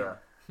biggest have meme. the...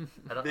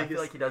 I Biggest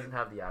feel like he doesn't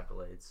have the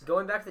accolades.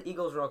 Going back to the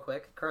Eagles real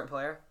quick, current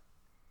player,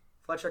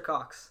 Fletcher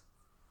Cox.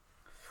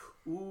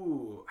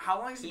 Ooh, how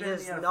long has he He been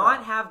does in the NFL?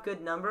 not have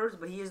good numbers,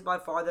 but he is by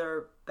far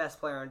their best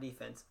player on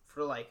defense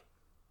for like,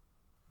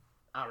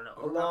 I don't know,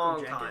 a Or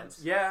long Malcolm time.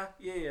 Jenkins.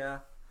 Yeah.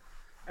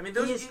 I mean,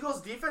 those He is-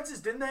 Eagles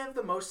defenses, didn't they have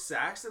the most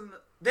sacks?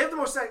 They have the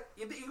most sacks.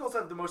 The Eagles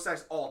have the most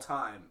sacks all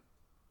time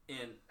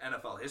in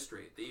NFL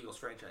history, the Eagles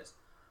franchise.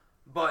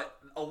 But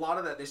a lot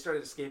of that, they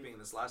started escaping in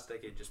this last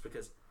decade just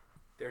because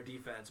their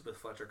defense with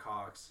Fletcher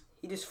Cox.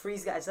 He just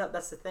frees guys up.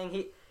 That's the thing.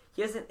 He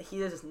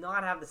does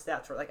not have the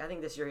stats for, like, I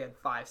think this year he had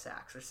 5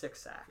 sacks or 6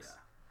 sacks.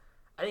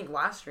 Yeah. I think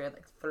last year he had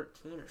like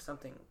 13 or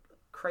something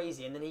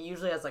crazy, and then he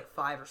usually has like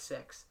 5 or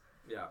 6.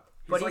 Yeah.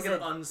 He's But like he's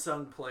an a-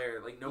 unsung player.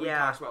 Like, nobody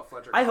Yeah. talks about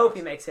Fletcher Cox. I hope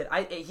he makes it.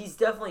 He's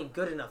definitely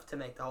good enough to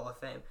make the Hall of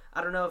Fame.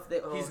 I don't know if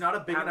they. He's not a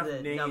big have enough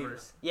the name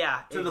numbers.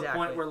 Yeah, to the exactly.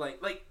 point where,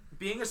 like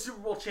being a Super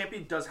Bowl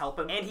champion does help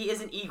him. And he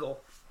is an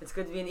Eagle. It's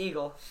good to be an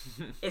Eagle.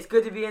 It's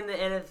good to be in the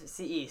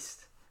NFC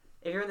East.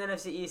 If you're in the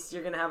NFC East,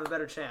 you're gonna have a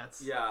better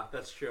chance. Yeah,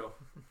 that's true.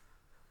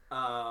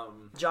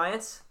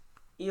 Giants,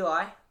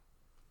 Eli.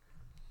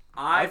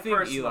 I think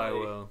personally, Eli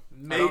will.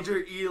 Major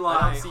I Eli,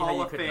 don't see how Hall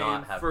you of could Fame,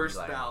 not have first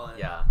Eli. ballot.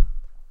 Yeah.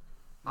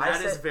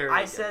 That is very I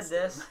against said it.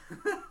 this.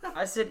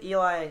 I said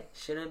Eli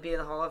shouldn't be in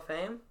the Hall of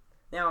Fame.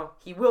 Now,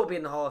 he will be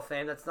in the Hall of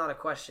Fame. That's not a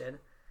question.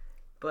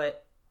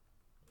 But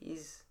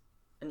he's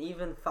an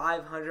even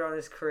 500 on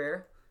his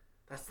career.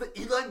 That's the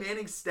Eli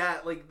Manning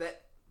stat. Like,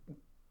 that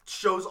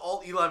shows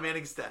all Eli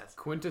Manning stats.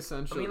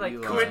 Quintessential I mean, like,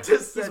 Eli.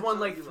 Quintessential He's won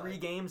like Eli. 3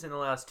 games in the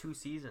last 2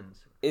 seasons.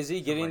 Is he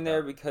getting like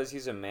there that. because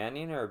he's a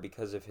Manning or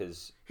because of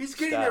his He's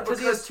getting there stats? Because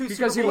he has 2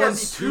 Because he Super won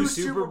Bowls. 2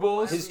 Super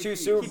Bowls. His 2 MVPs.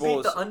 Super He beat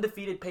Bowls. the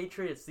undefeated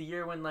Patriots the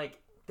year when, like,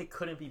 they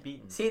couldn't be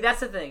beaten. See, that's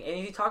the thing. And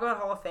if you talk about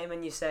Hall of Fame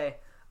and you say,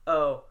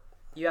 oh,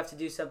 you have to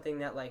do something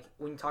that, like,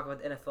 when you talk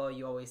about the NFL,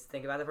 you always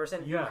think about the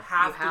person. You Yeah.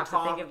 have, have to to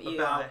talk think of Eli.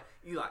 about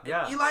Eli. And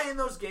Yeah. Eli in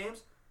those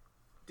games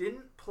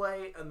didn't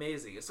play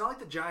amazing. It's not like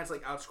the Giants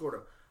like outscored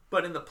him,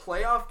 but in the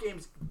playoff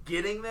games,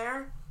 getting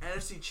there,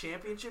 NFC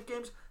Championship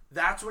games,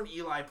 that's when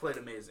Eli played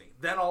amazing.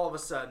 Then all of a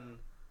sudden,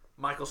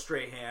 Michael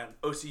Strahan,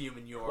 OCU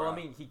Umenyiora. Well, I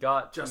mean, he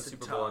got 2 Justin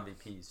Super Bowl Tuck.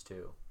 MVPs,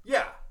 too.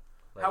 yeah.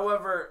 Like-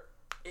 However,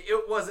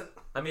 it wasn't.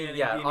 I mean, Manning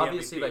yeah, being the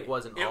obviously, MVP. like,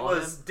 wasn't It all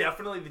was him.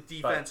 definitely the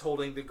defense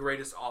holding the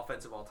greatest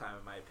offense of all time,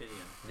 in my opinion,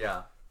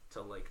 Yeah.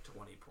 to like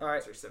 20 points All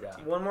right. or 17.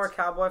 Yeah. One more points.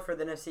 Cowboy for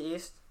the NFC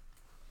East.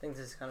 I think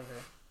this is kind of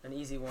an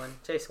easy one.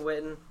 Jason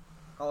Witten,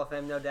 Hall of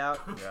Fame, no doubt.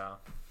 Yeah.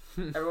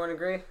 Everyone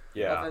agree?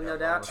 Yeah. Nothing, no Yeah,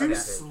 doubt. Too Okay.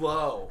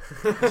 slow.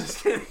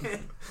 Just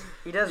kidding.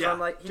 He does Yeah, run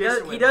like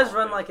Jason he Witten does Hall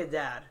run of Fame. like a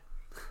dad.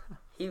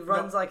 He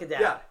runs like a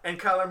dad. Yeah, and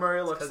Kyler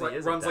Murray 'cause he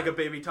is a runs like dad. a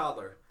baby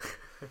toddler.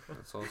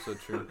 That's also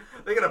true.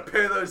 They gotta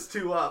pair those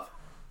two up.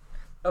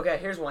 Okay,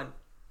 here's one.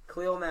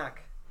 Khalil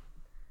Mack.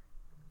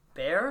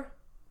 Bear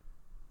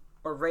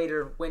or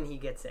Raider when he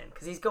gets in?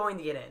 Because he's going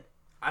to get in.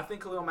 I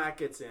think Khalil Mack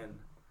gets in.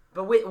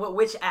 But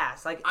which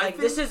ass? I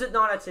This think is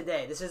not a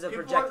today. This is a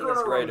People are projecting gonna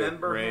us. Raider.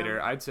 remember Raider.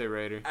 him I'd say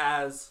Raider.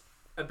 as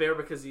a Bear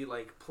because he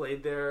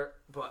played there,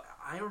 but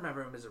I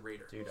remember him as a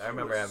Raider. Dude, I He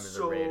remember was him as a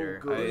so Raider.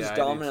 good. He was Yeah, I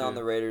do dominant on too.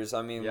 the Raiders.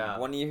 I mean, Yeah.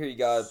 1 year he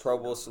got a Pro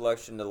Bowl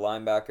selection to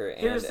linebacker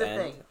Here's and the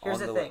end thing.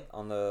 Here's on the thing.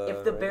 on the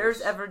If the Bears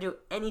Raiders. ever do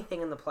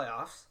anything in the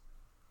playoffs,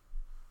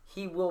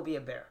 he will be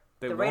a Bear.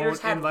 They The Raiders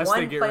won't had unless one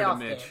they get rid of playoff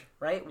Mitch. game,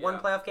 right? One Yeah.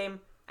 playoff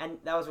game, and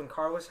that was when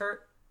Carr was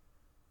hurt.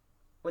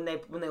 When they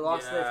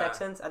lost to the Yeah.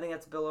 Texans, I think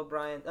that's Bill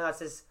O'Brien. No, that's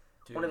his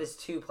Dude, one of his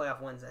 2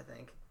 playoff wins, I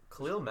think.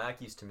 Khalil Mack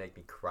used to make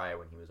me cry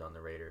when he was on the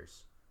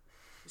Raiders.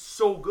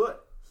 So good.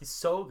 He's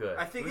so good.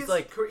 I think he it's was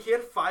like he had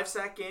a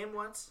 5-sack game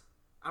once.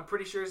 I'm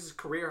pretty sure it's his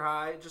career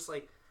high. Just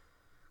like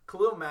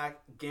Khalil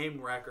Mack,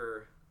 game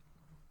wrecker,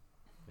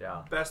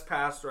 yeah. best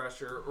pass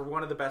rusher, or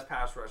one of the best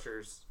pass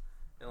rushers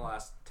in the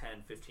last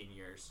 10, 15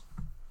 years.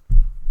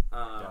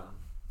 Yeah.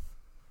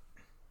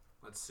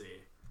 Let's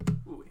see.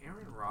 Ooh,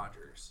 Aaron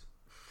Rodgers.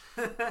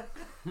 I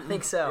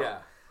think so. Yeah.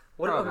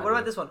 What Probably.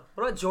 about this one?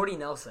 What about Jordy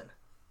Nelson?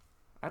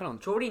 I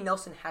don't. Jordy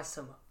Nelson has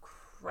some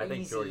I think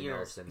crazy Jordy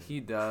years. Nelson. He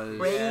does.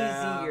 Crazy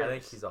Yeah. years. I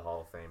think he's a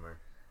Hall of Famer.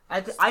 I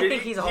Did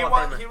think he's a Hall he of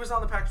won- Famer. He was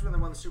on the Packers when they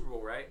won the Super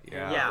Bowl, right?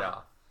 Yeah. Yeah.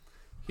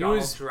 He Donald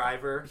was.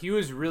 Driver. He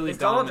was really Is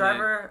Donald dominant.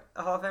 Driver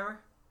a Hall of Famer?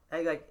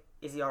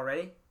 Is he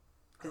already?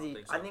 Because don't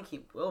think so. I think he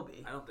will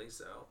be. I don't think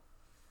so.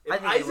 I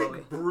If think he will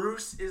Isaac be.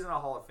 Bruce isn't a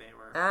Hall of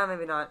Famer,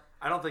 Maybe not.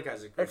 I don't think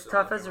Isaac Bruce It's is a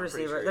Hall tough of as a Famer. I'm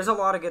pretty receiver. sure There's he a is.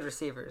 lot of good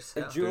receivers. So.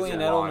 If Julian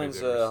There's a lot of Edelman's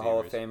good a Hall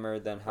of receivers.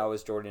 Famer, then how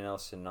is Jordy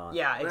Nelson not?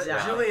 Yeah, But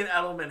exactly. Julian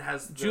Edelman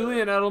has the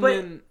Julian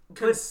Edelman.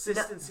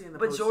 consistency in the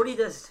But Jordy postseason.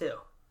 does too.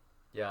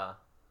 Yeah.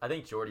 I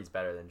think Jordy's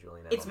better than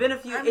Julian Edelman. It's been a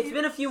few. I mean, It's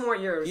been a few more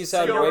years. He's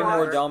had Theo way more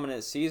Rodgers.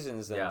 dominant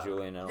seasons than Yeah.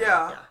 Julian Edelman.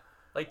 Yeah, Yeah.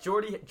 Like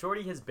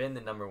Jordy has been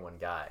the number 1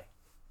 guy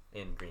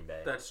in Green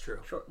Bay. that's true.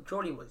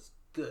 Jordy was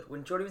good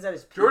when Jordy was at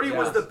his peak. Jordy he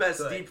was the best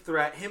good. deep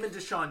threat. Him and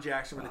Deshaun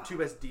Jackson were the 2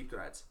 best deep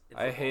threats. in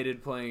I football.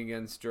 hated playing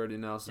against Jordy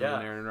Nelson Yeah.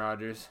 and Aaron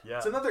Rodgers. yeah.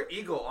 It's another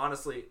Eagle,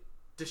 honestly.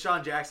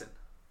 Deshaun Jackson.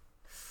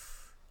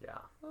 Yeah.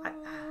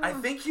 I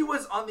think he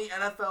was on the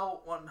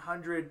NFL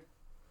 100.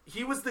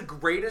 He was the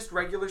greatest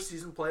regular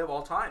season play of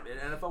all time in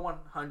NFL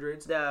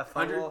 100s. The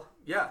fumble,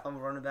 Yeah,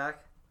 running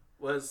back.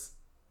 was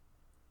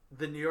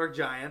the New York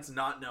Giants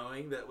not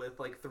knowing that with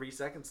like 3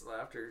 seconds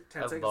left or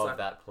 10 I seconds love left,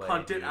 that play,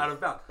 punt it dude. out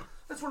of bounds.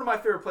 That's one of my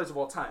favorite plays of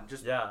all time.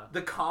 Just Yeah.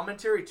 the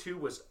commentary too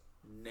was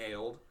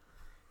nailed,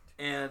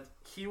 and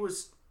he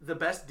was the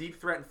best deep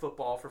threat in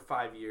football for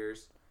 5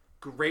 years.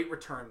 Great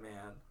return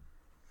man.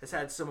 Has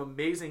had some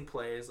amazing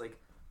plays like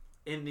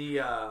in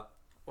the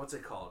what's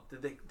it called?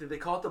 Did they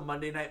call it the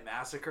Monday Night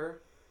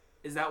Massacre?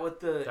 Is that what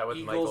the That with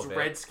Eagles Michael Vick?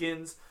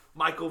 Redskins?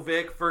 Michael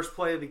Vick, first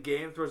play of the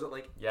game, throws it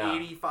like Yeah.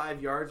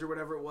 85 yards or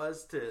whatever it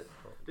was to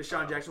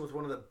Deshaun Jackson with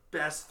one of the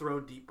best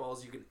thrown deep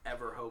balls you could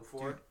ever hope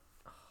for.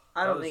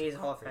 I That don't was think he's a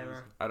Hall of crazy.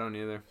 Famer. I don't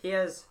either. He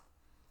has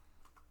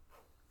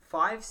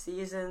 5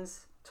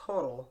 seasons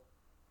total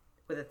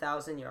with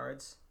 1,000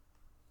 yards.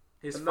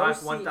 His The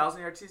 5 most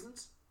 1,000-yard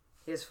seasons.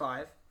 He has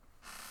 5.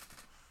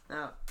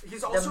 Now,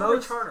 He's also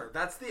most- a returner.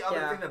 That's the other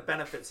Yeah. thing that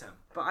benefits him.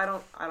 but I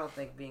don't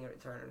think being a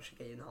returner should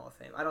get you in the Hall of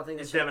Fame. I don't think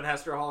Is this should, Devin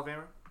Hester a Hall of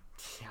Famer?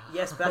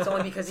 Yes, but that's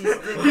only because he's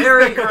the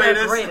very the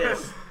greatest.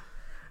 greatest.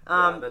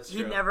 Yeah, that's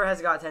He true. never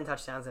has got 10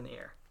 touchdowns in a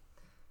year.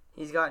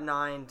 He's got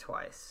 9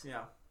 twice.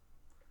 Yeah.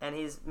 And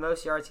his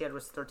most yards he had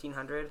was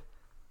 1,300.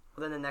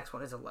 Well, then the next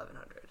one is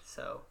 1,100.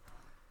 So,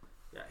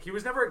 Yeah. He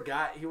was never a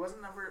guy. He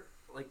wasn't never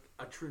like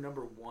a true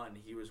number 1.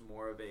 He was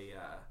more of a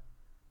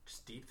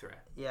just deep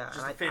threat. yeah. Just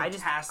and a I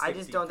just fantastic don't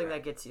deep think threat.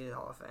 that gets you to the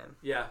Hall of Fame.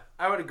 Yeah,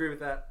 I would agree with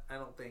that. I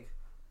don't think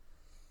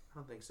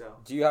so.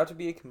 Do you have to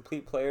be a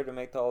complete player to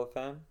make the Hall of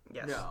Fame?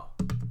 Yes. No.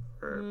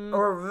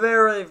 Or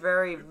very,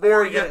 very,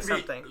 very you good have at to be-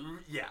 something.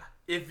 Yeah.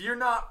 If you're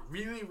not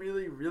really,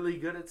 really, really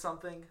good at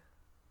something,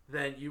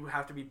 then you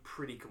have to be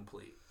pretty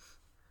complete.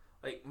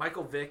 Like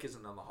Michael Vick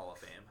isn't on the Hall of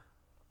Fame.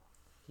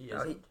 He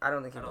No, is. I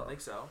don't think he I will. don't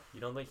think so. You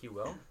don't think he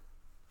will?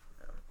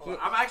 Hold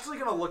on, I'm actually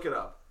gonna look it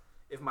up.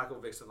 If Michael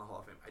Vick's in the Hall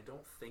of Fame, I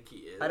don't think he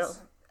is. I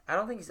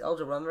don't think he's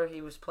eligible. Remember,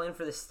 he was playing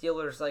for the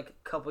Steelers like a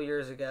couple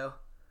years ago.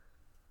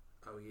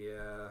 Oh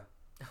yeah.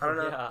 I don't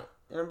know. Yeah.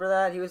 Remember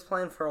that? He was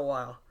playing for a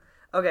while.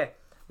 Okay,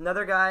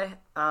 another guy.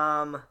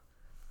 What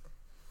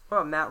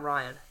about Matt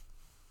Ryan?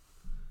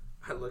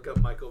 I look up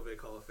Michael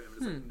Vick Hall of Fame. And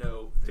it's like,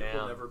 no, Vick will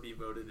Damn. never be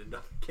voted into.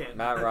 Can't.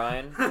 Matt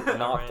Ryan, Matt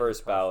not Ryan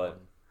first is ballot.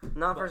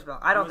 Not first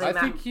ballot. I don't think I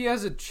Matt. think he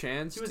has a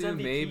chance He was to,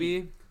 MVP.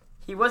 maybe.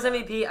 He was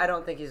MVP. I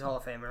don't think he's a Hall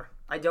of Famer.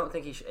 I don't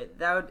think he should.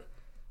 That would.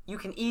 you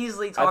can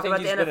easily I talk think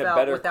about he's the been a NFL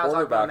better without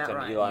talking about quarterback Matt than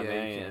Ryan. Eli Yeah, you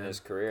Manning in can. his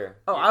career.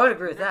 Oh, I would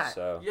agree with that.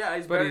 So Yeah,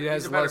 he's But better. he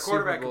has He's a better less Super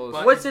quarterback. Bowls.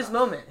 but What's he's his not-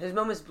 moment? His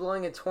moment's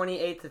blowing a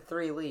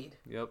 28-3 lead.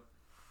 Yep.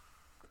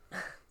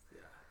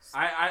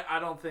 I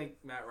don't think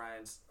Matt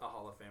Ryan's a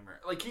Hall of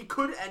Famer. Like, he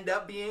could end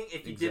up being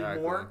if he did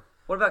more.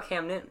 What about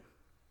Cam Newton?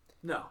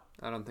 No.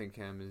 I don't think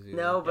Cam is either.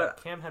 No, Yeah,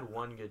 but Cam had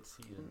one good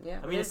season. yeah,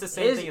 I mean, it's the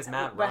same thing as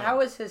Matt But Ryan. how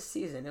was his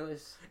season?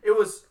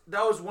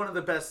 That was one of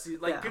the best.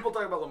 Like, Yeah. people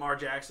talk about Lamar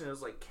Jackson. It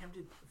was like, Cam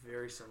did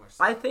very similar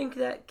stuff. I think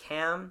that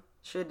Cam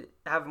should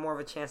have more of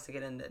a chance to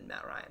get in than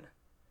Matt Ryan.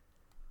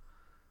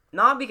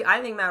 Not because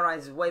I think Matt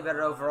Ryan's way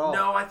better overall.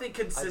 No, I think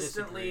I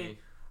consistently. disagree.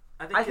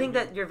 I think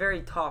that you're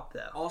very top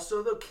though.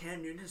 Also, though,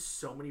 Cam Newton has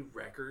so many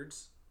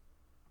records.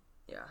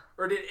 Yeah.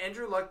 Or did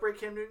Andrew Luck break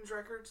Cam Newton's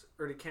records?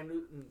 Or did Cam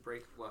Newton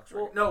break Luck's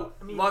Well, record? No,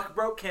 I mean- Luck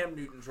broke Cam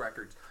Newton's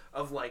records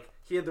of, like,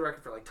 he had the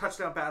record for, like,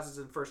 touchdown passes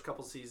in the first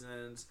couple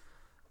seasons,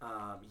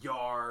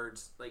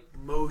 yards, like,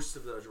 most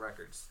of those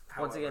records.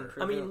 Once again,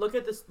 However, I mean, look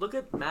at this. Look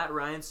at Matt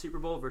Ryan's Super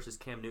Bowl versus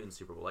Cam Newton's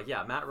Super Bowl. Like,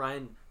 yeah, Matt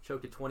Ryan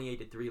choked a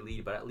 28-3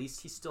 lead, but at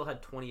least he still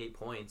had 28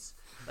 points.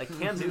 Like,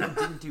 Cam Newton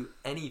didn't do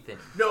anything.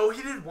 no,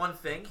 he did one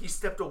thing. He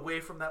stepped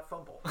away from that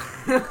fumble.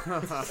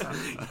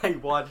 I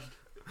watched.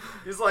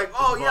 He's like,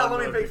 oh, yeah, Von let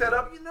me Miller pick that picked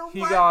up. You know what?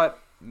 He got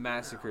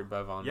massacred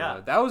by Von Yeah.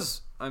 Miller. That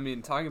was, I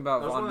mean, talking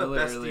about That was Von one of the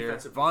Miller best earlier.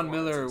 defensive Von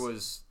Miller performances.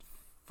 was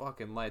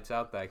fucking lights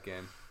out that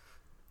game.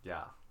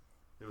 Yeah,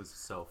 it was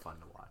so fun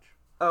to watch.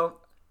 Oh,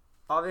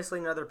 obviously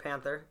another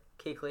Panther,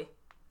 Kuechly.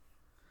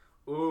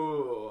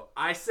 Ooh,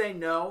 I say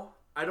no.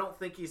 I don't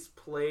think he's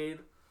played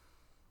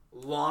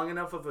long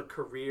enough of a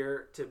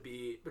career to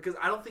be, because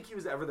I don't think he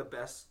was ever the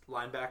best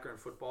linebacker in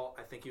football.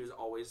 I think he was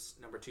always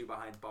number 2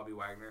 behind Bobby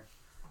Wagner,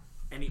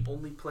 and he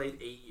only played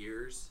 8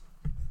 years.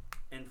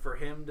 And for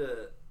him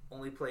to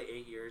only play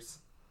 8 years,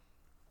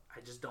 I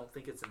just don't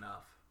think it's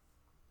enough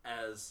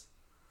as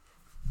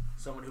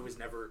someone who was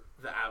never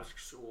the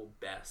actual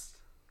best.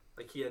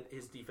 Like, he had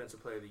his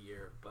defensive player of the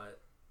year, but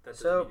that's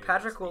So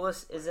Patrick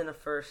Willis isn't a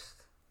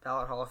first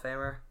ballot Hall of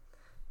Famer.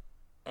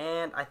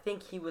 And I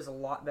think he was a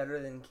lot better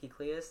than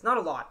Kuechly is. Not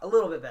a lot, a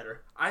little bit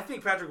better. I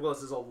think Patrick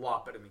Willis is a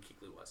lot better than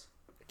Kuechly was.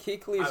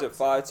 Kuechly's I a would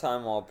say.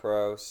 5-time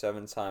All-Pro,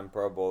 7-time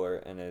Pro Bowler,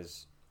 and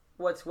his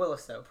What's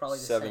Willis though? Probably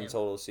the 7 same.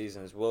 total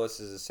seasons. Willis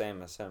is the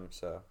same as him,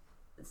 so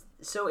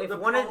So if The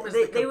one problem of is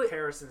they the would,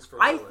 comparisons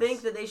for I Willis.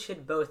 think that they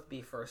should both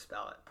be first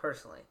ballot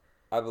personally.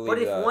 I believe. But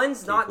if that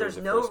one's not, Kuechly's there's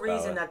the no first reason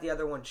ballot. that the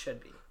other one should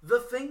be. The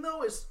thing,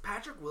 though, is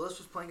Patrick Willis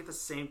was playing at the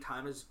same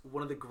time as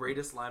one of the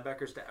greatest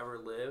linebackers to ever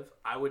live.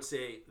 I would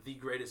say the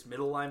greatest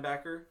middle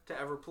linebacker to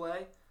ever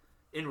play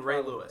in Ray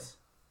Probably. Lewis.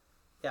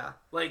 Yeah.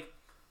 Like,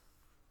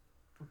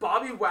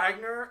 Bobby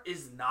Wagner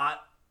is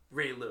not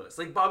Ray Lewis.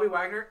 Like, Bobby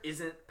Wagner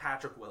isn't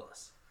Patrick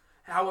Willis.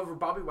 However,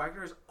 Bobby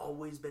Wagner has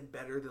always been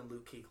better than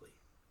Luke Kuechly.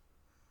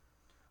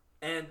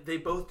 And they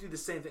both do the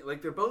same thing.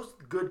 Like, they're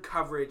both good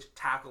coverage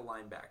tackle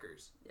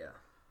linebackers. Yeah.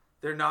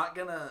 They're not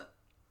going to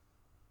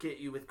get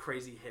you with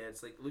crazy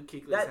hits. Like, Luke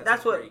Kuechly has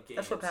That's some what great games.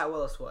 that's what Pat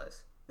Willis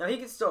was. Now he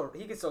could still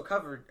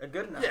cover a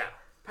good enough. Yeah,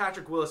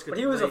 Patrick Willis could But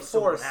he was a lay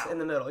someone force out. in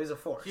the middle. He's a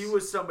force. He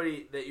was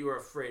somebody that you were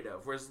afraid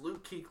of, whereas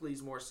Luke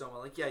Kuechly's more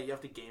someone like, yeah, you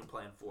have to game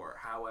plan for.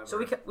 However, So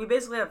we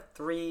basically have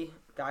 3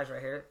 guys right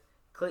here: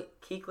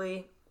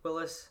 Kuechly,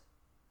 Willis,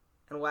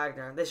 and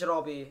Wagner. They should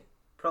all be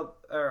Hall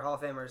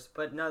of Famers,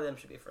 but none of them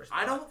should be first.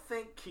 I ballot. don't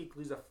think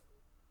Kuechly's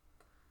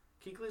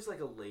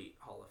like a late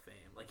Hall of Fame.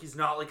 Like, he's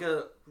not like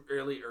a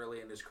early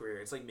in his career.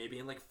 It's like maybe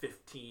in like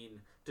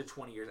 15 to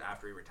 20 years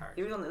after he retires.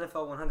 He was on the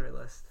NFL 100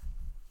 list.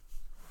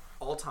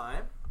 All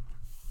time?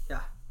 Yeah.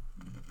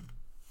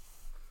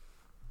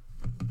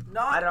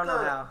 Not I don't know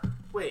the- how.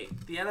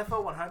 Wait, the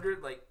NFL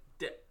 100 like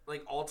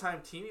all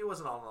time team. He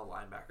wasn't on the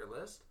linebacker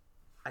list.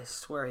 I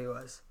swear he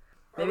was.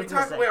 Are Maybe we it's a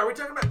mistake.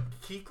 talking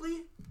about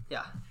Kuechly?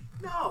 Yeah.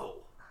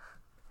 No.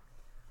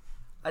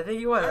 I think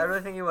he was. I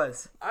really think he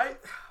was.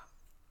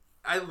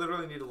 I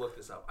literally need to look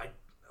this up.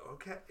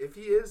 Okay, if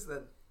he is,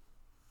 then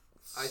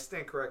I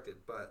stand corrected.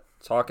 But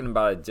Talking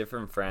about a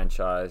different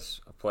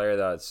franchise, a player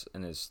that's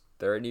in his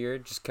 3rd year,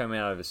 just coming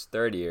out of his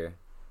 3rd year,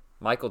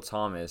 Michael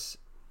Thomas.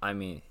 I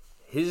mean,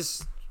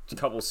 his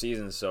couple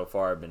seasons so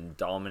far have been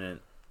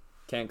dominant.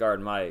 Can't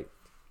guard Mike.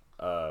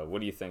 What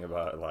do you think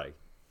about like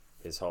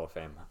his Hall of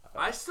Fame?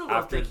 I still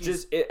don't think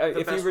he's the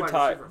if best he wide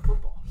retired, receiver in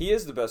football. he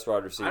is the best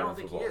wide receiver. I don't in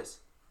think he football. is.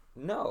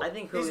 No, I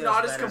think He's Julio's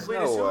not as better. complete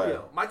No as way.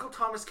 Julio. Michael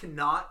Thomas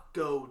cannot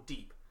go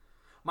deep.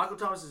 Michael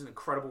Thomas is an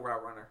incredible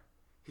route runner.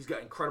 He's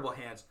got incredible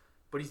hands,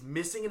 but he's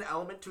missing an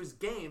element to his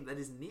game that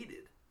is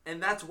needed.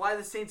 And that's why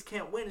the Saints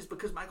can't win, is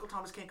because Michael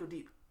Thomas can't go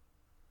deep.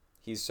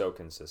 he's so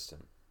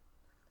consistent.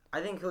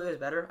 I think Julio's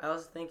better. I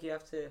also think you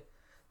have to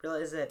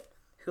realize that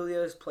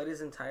Julio's played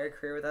his entire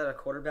career without a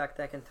quarterback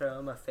that can throw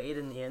him a fade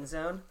in the end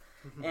zone.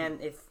 And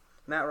if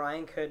Matt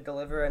Ryan could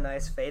deliver a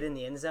nice fade in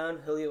the end zone,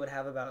 Julio would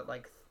have about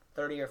like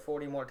 30 or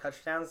 40 more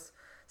touchdowns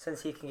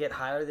since he can get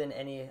higher than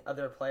any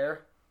other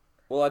player.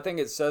 Well, I think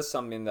it says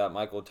something that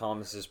Michael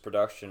Thomas's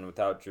production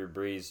without Drew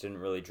Brees didn't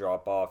really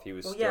drop off. He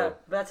was Well, still yeah,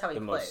 but that's how he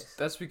the plays. most.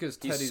 That's because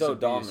Teddy's He's so a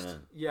beast.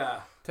 dominant.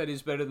 Yeah.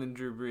 Teddy's better than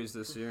Drew Brees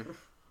this year.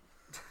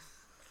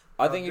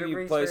 I Well, think if Drew you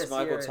Brees place this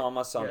Michael year,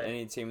 Thomas on good.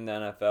 any team in the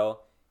NFL,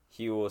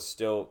 he will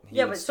still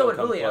Yeah, would but so still would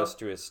come Julio. close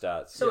to his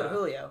stats. So Yeah. would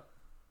Julio.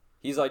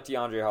 He's like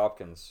DeAndre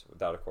Hopkins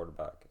without a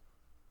quarterback.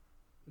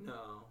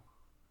 No.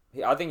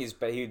 I think he's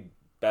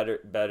better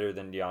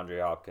than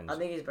DeAndre Hopkins I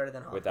think he's better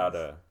than Hopkins. without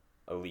a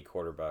elite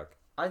quarterback.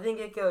 I think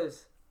it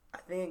goes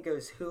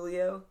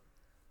Julio.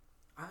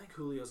 I think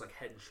Julio's like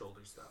head and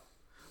shoulders though.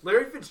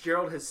 Larry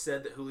Fitzgerald has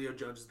said that Julio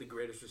Jones is the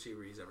greatest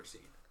receiver he's ever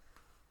seen.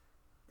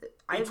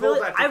 I told really,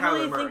 that to I Kyler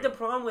really Murray. think the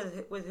problem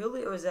with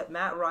Julio is that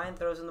Matt Ryan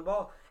throws in the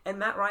ball, and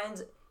Matt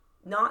Ryan's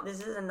not.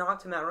 This isn't a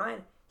knock to Matt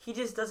Ryan. He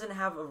just doesn't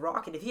have a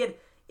rocket.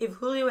 If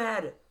Julio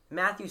had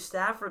Matthew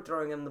Stafford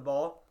throwing him the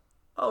ball,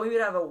 he would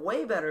have a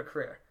way better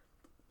career.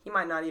 He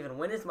might not even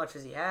win as much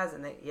as he has,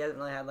 and he hasn't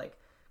really had like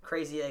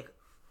crazy like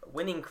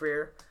winning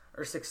career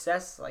or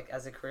success like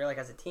as a career, like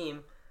as a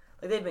team.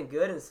 Like they've been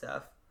good and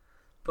stuff,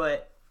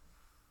 but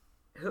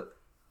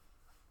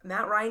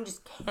Matt Ryan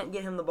just can't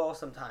get him the ball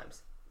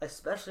sometimes,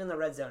 especially in the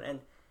red zone, and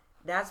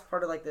that's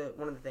part of like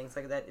one of the things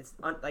like that. It's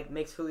like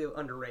makes Julio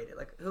underrated.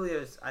 Like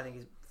Julio's, I think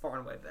he's far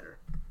and away better.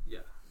 Yeah,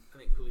 I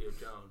think Julio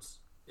Jones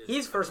is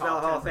He's a first top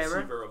ballot Hall of 10 Famer.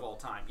 receiver of all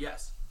time.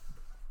 Yes,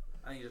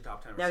 I think he's a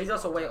top 10 receiver. Now he's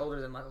also of all way time.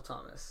 older than Michael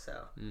Thomas,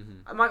 so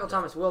Mm-hmm. Michael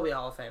Thomas will be a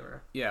Hall of Famer.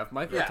 Yeah, if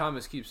Michael Yeah.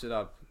 Thomas keeps it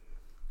up,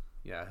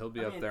 yeah, he'll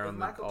be I up mean, there if on the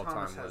Michael all-time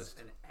Thomas has list.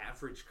 an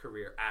average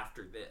career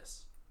after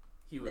this,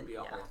 he would Then, be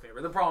a yeah. Hall of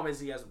Famer. The problem is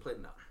he hasn't played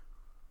enough.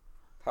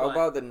 How But-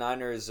 about the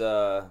Niners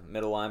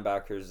middle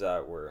linebackers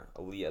that were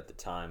elite at the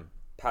time?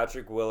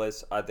 Patrick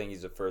Willis, I think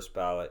he's a first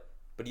ballot.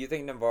 But do you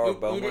think Navarro He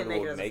Bowman didn't make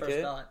it will as a make first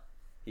it? ballot.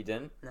 He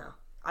didn't? No,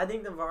 I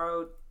think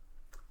Navarro.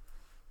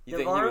 You think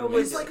he Navarro would was- make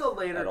He's it like a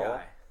later at all?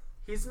 guy.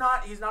 He's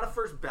not a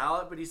first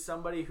ballot, but he's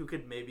somebody who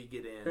could maybe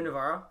get in. Who,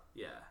 Navarro?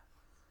 Yeah,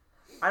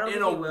 I don't in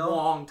think a he will.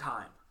 long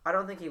time. I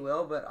don't think he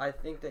will, but I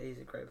think that he's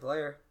a great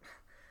player.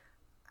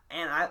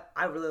 And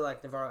I really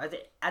like Navarro.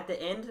 At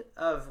the end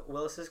of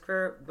Willis's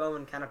career,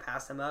 Bowman kind of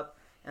passed him up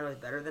and was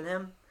better than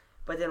him.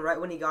 But then right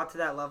when he got to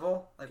that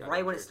level, like Got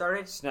right when it injured.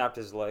 started, Snapped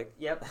his leg.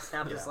 yep,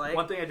 snapped his Yeah. leg.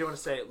 One thing I do want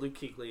to say, Luke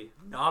Kuechly,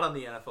 not on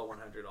the NFL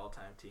 100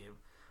 all-time team.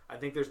 I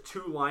think there's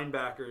two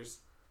linebackers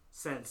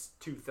since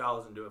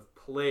 2000 to have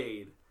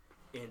played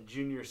in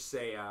Junior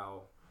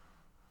Seau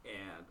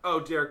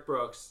and Derek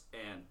Brooks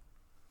and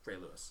Ray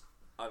Lewis.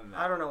 Other than that,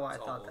 I don't know why I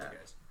it's all thought old that.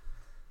 guys.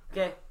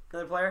 Okay,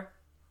 another player.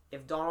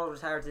 If Donald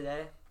retired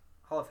today,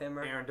 Hall of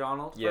Famer. Aaron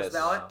Donald, Yes,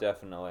 ballot?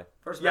 definitely.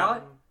 First Yeah.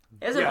 ballot?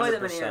 He hasn't Yeah, played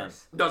that many 100%.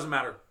 years. doesn't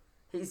matter.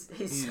 He's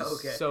He's so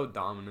good. so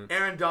dominant.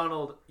 Aaron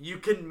Donald, you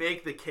can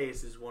make the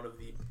case as one of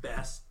the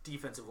best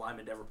defensive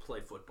linemen to ever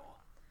play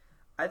football.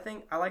 I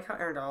like how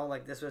Aaron Donald,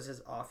 like, this was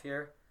his off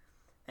year.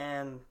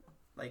 And,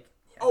 like,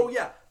 yeah, Oh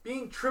yeah,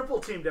 being triple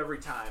teamed every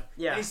time.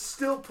 Yeah. and he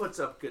still puts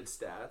up good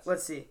stats.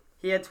 let's see.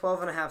 He had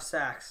 12 and a half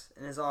sacks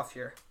in his off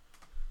year.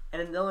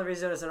 And the only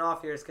reason it was an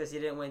off year is because he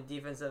didn't win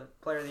Defensive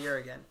Player of the Year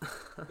again.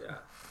 Yeah,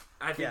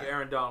 I think Yeah.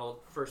 Aaron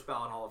Donald, first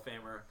ballot Hall of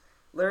Famer.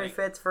 Larry Like-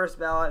 Fitz, first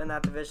ballot in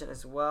that division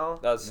as well.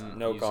 That's Mm,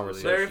 no easily.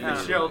 conversation. Larry Yeah.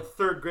 Fitzgerald,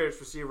 third greatest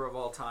receiver of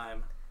all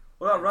time.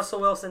 What about Russell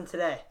Wilson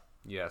today?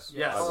 Yes.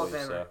 Yes. I Hall of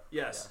believe Famer. so.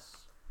 Yes,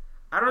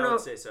 I don't I know. would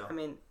say so. I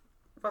mean,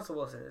 Russell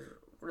Wilson is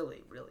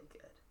really, really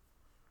good.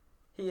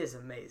 He is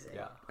amazing.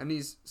 Yeah. And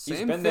he's He's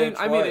same been thing. there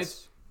I mean,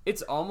 twice.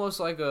 it's almost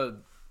like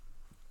a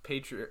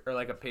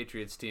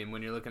Patriots team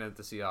when you're looking at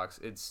the Seahawks.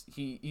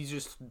 He's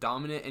just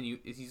dominant, and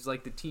he's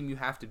like the team you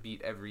have to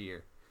beat every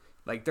year.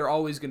 Like they're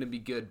always going to be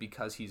good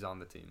because he's on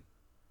the team.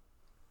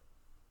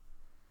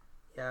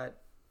 Yeah.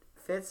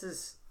 Fitz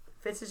is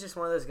just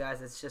one of those guys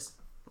that's just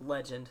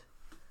legend.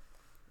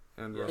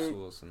 And Yeah. Russell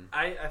Wilson.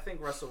 I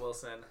think Russell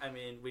Wilson. I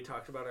mean, we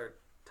talked about our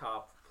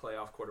top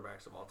playoff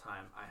quarterbacks of all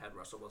time. I had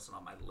Russell Wilson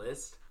on my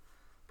list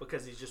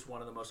because he's just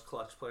one of the most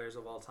clutch players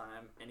of all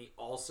time, and he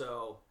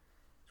also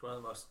is one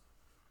of the most.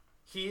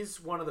 He's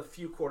one of the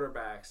few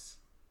quarterbacks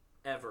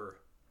ever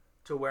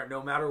to where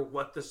no matter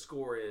what the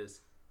score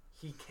is,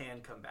 he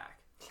can come back,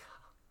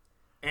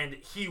 and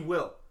he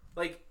will.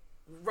 Like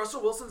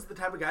Russell Wilson's the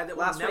type of guy that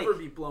will Last never week.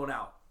 be blown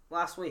out.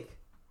 Last week,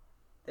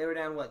 they were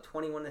down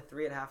 21-3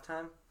 at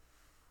halftime.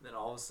 Then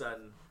all of a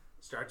sudden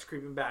starts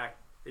creeping back.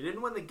 They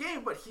didn't win the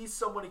game, but he's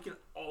someone you can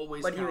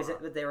always But count on.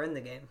 but they were in the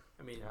game.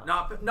 I mean, Yeah.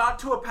 not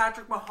to a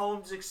Patrick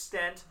Mahomes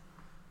extent,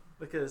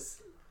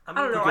 because I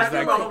don't know. because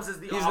Patrick that- Mahomes is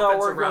the He's offense not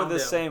working around with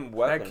the him. same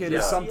weapons. That kid Yeah.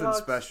 is something Seahawks-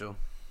 special.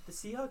 The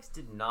Seahawks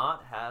did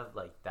not have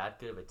like that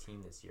good of a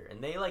team this year,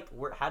 and they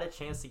had a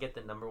chance to get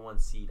the number 1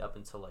 seed up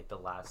until like the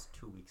last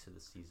 2 weeks of the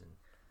season.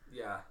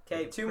 Yeah.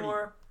 Okay, It's two pretty-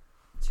 more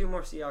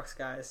Seahawks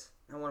guys,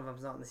 and one of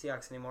them's not in the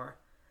Seahawks anymore.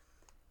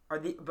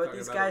 But Talking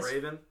these about guys a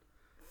Raven,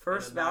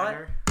 first and a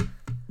ballot?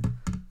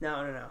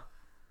 Niner. No.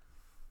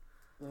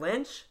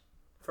 Lynch,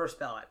 first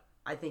ballot.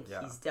 I think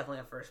Yeah. he's definitely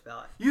a first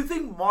ballot. You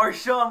think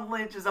Marshawn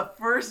Lynch is a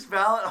first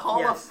ballot Hall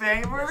Yes. of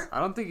Famer? Yes. I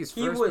don't think he's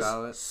He first was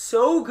ballot.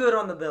 so good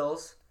on the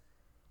Bills,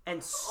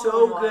 and so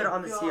Oh my good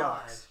on the God.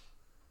 Seahawks.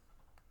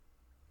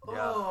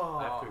 Yeah,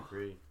 I have to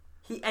agree.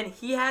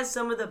 He has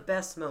some of the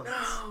best moments.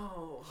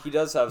 No. He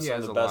does have He some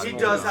has of a the lot best of He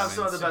moments. does have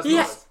some of the best He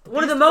moments.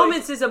 one of the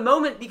moments is a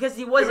moment because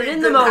he wasn't It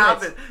in the didn't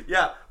moment. happen.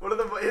 Yeah,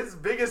 his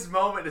biggest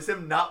moment is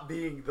him not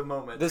being the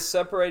moment. The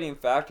separating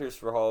factors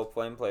for Hall of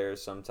Fame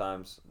players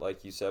sometimes,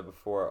 like you said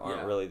before,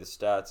 aren't really the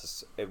stats.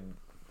 It's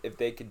if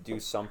they could do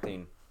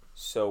something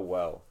so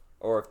well,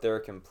 or if they're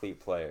a complete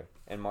player.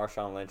 And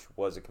Marshawn Lynch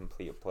was a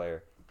complete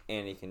player,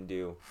 and he can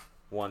do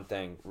one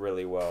thing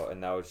really well,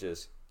 and that was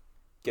just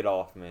get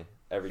off me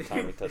every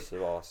time he touched the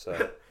ball.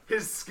 So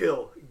His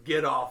skill,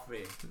 get off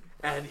me,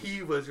 and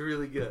he was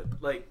really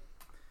good. Like,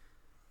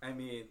 I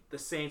mean, the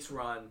Saints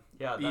run.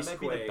 Yeah, that Beast might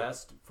be Quay. the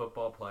best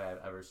football play I've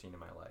ever seen in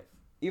my life.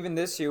 even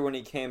this year when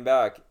he came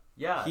back,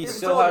 Yeah, he the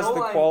still has goal the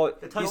line- quality.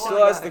 the He goal still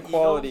line has at the Eagles,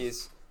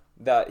 qualities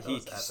that he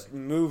was epic.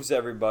 moves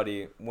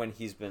everybody when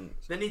he's been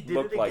Then he did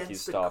looked it like against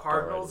he's the stopped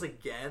Cardinals already.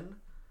 again.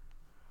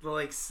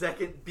 The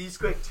second Beast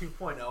Quake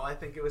 2.0, I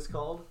think it was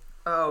called.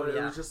 Oh But it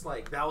yeah. was just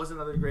that was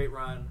another great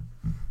run.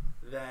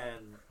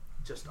 Then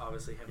just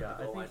obviously him Yeah, at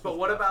the I goal think line. But he's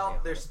what definitely about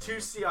a there's Hall two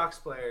of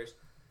Seahawks players?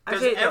 Does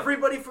Actually, no.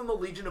 everybody from the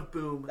Legion of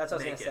Boom That's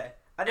what I was make gonna it? say.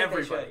 I think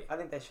Everybody. they should. I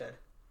think they should.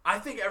 I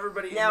think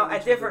everybody. Now in the at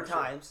Legion of different Boom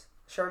should. times,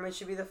 Sherman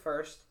should be the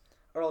first,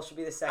 Earl should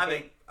be the second, I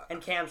think.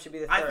 and Cam should be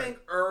the I third. think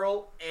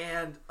Earl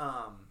and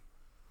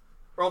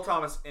Earl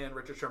Thomas and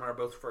Richard Sherman are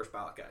both first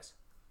ballot guys.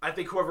 I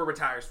think whoever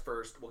retires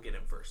first will get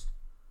him first.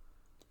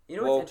 You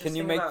know Well, what's can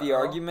you interesting make about the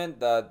Earl? argument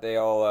that they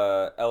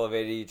all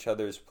elevated each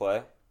other's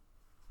play?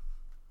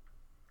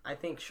 I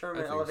think Sherman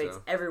I think elevates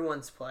so.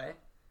 everyone's play.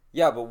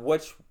 Yeah, but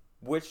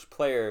which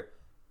player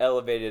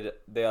elevated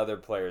the other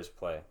player's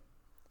play?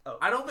 Oh,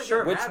 I don't think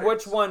Sherman. it Which matters.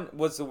 which one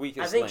was the I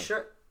weakest think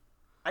link?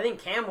 I think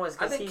Cam was. I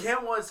 'cause think he's,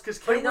 Cam was because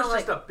But Cam you know, was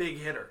just like- a big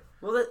hitter.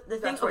 Well, the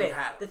thing. That's why he Okay,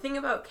 had him. the thing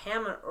about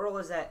Cam and Earl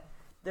is that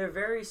they're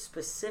very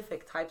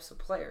specific types of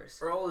players.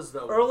 Earl is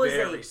Earl is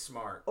very a-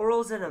 smart.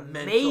 Earl's an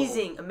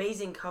Mental.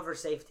 amazing cover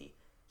safety.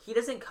 He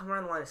doesn't come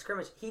around the line of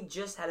scrimmage. He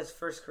just had his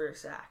first career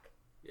sack,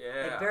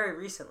 Yeah, like very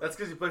recently. that's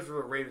because he plays for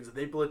the Ravens and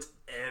they blitz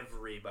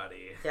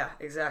everybody Yeah,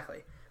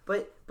 exactly.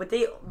 But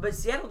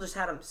Seattle just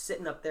had him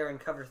sitting up there in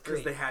cover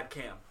because three, they had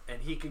Cam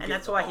and he could. and get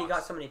that's in the why he box.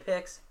 got so many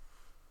picks.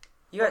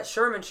 You got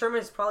Sherman. Sherman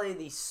is probably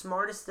the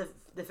smartest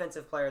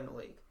defensive player in the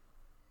league.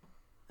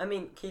 I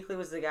mean, Kuechly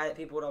was the guy that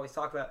people would always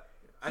talk about.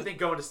 I think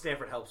going to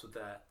Stanford helps with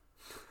that.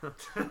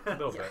 A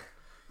little bit.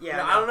 Yeah,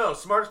 Now, I don't know.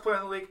 Smartest player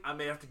in the league, I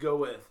may have to go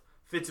with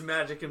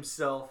Fitzmagic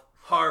himself,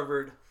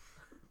 Harvard.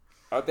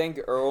 I think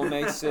Earl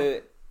makes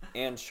it,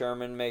 and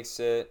Sherman makes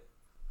it,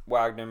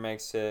 Wagner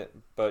makes it,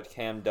 but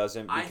Cam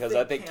doesn't I because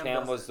think I think Cam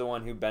Cam was doesn't. the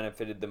one who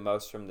benefited the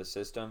most from the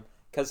system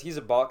because he's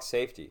a box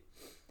safety.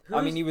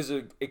 I mean, he was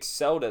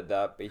excelled at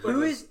that, but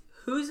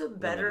who's a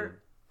better limited.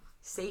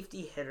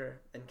 safety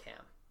hitter than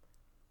Cam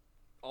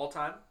All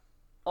time,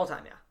 all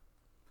time? Yeah.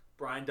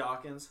 Brian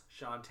Dawkins,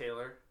 Sean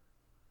Taylor.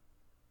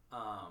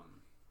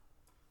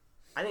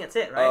 I think that's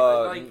it,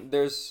 right?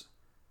 There's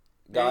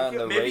a guy on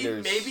the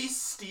Raiders. Maybe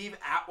Steve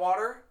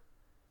Atwater.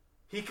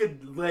 He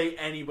could lay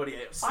anybody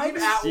out. Steve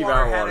Steve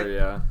Atwater had Atwater, a,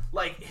 yeah.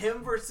 like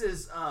him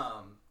versus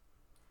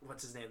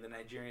what's his name, the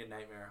Nigerian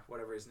Nightmare,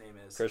 whatever his name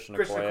is, Christian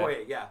Okoye.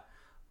 Okoye. Yeah,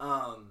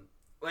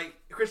 like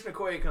Christian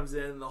Okoye comes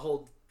in, and the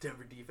whole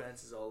Denver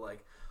defense is all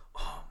like,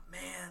 "Oh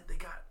man, they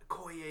got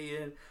Okoye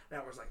in." And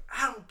Atwater's like,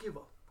 "I don't give a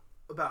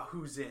about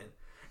who's in,"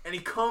 and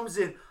he comes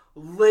in,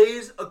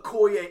 lays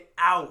Okoye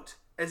out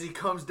as he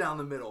comes down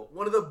the middle.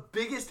 One of the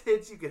biggest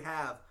hits you could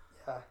have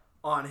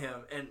on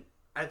him, and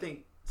I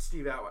think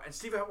Steve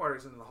Atwater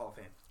is in the Hall of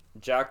Fame.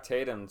 Jack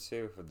Tatum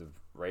too for the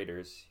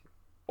Raiders,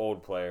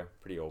 old player,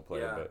 pretty old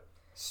player, Yeah. but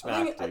I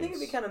smack think it'd be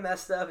dudes. kind of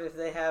messed up if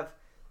they have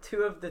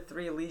 2 of the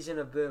 3 Legion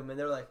of Boom, and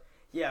they're like,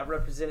 "Yeah,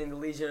 representing the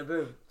Legion of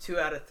Boom, 2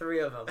 out of 3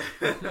 of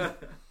them."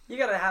 You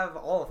gotta have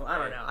all of them. I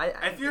don't know.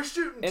 If you're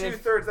shooting And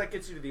if- 2/3, that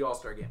gets you to the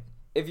All-Star game.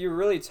 If you're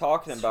really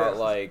talking about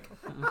Sure. like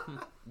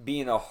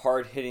being a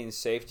hard hitting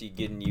safety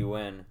getting you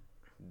in,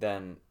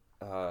 then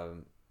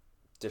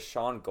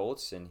Deshaun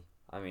Goldson.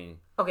 I mean,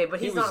 okay, but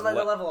he he's was not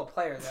the le- level of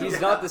player. Though.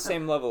 he's not the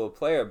same level of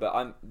player.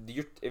 But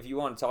if you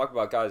want to talk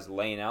about guys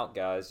laying out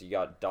guys, you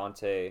got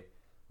Dante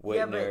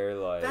Yeah, but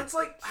Whitner, like that's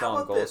like, how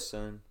Sean about this?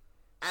 Goldson.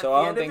 At So the I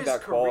end don't of think his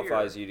that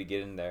qualifies career- you to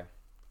get in there.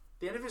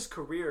 The end of his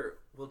career,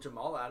 will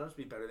Jamal Adams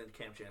be better than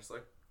Cam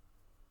Chancellor?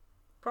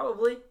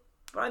 Probably,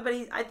 but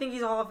I think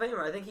he's a Hall of Famer.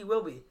 I think he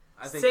will be.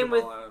 I think Same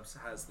Jamal with. Adams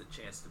has the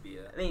chance to be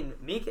a. I mean,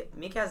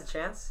 Meek has a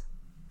chance.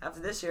 After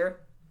this year,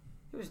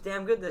 he was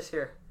damn good this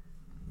year.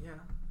 Yeah.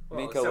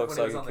 Minka except looks when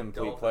he like was a on the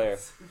complete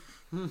Dolphins.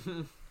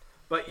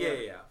 But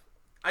yeah.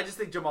 I just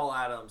think Jamal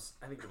Adams.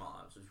 I think Jamal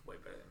Adams was way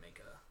better than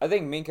Minka. I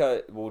think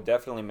Minka will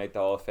definitely make the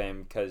Hall of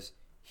Fame because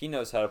he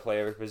knows how to play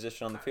every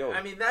position on the field.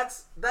 I mean,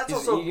 that's He's-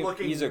 also he-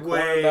 looking he's a way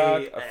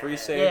cornerback, a free ahead.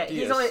 safety,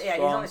 he's a only- yeah, he's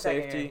strong only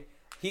second safety. year.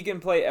 He can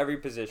play every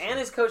position. And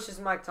his coach is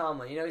Mike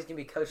Tomlin. You know he's gonna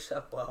be coached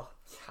up well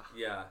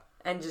Yeah.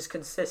 and just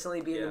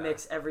consistently be in the Yeah.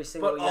 mix every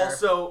single But year.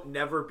 also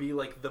never be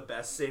like the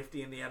best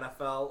safety in the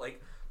NFL.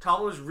 Like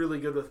Tom was really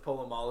good with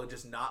Polamalu,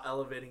 just not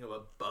elevating him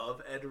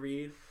above Ed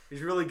Reed.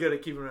 He's really good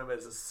at keeping him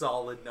as a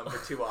solid number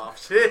 2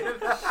 option.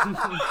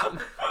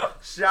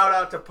 Shout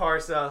out to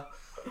Parsa.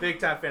 Big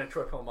time fan of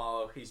Troy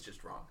Polamalu. He's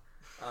just wrong.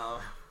 I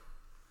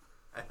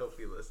hope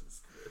he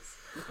listens to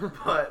this.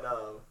 But,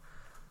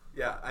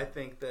 yeah, I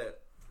think that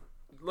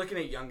looking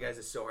at young guys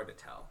is so hard to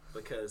tell.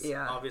 Because,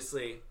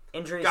 obviously,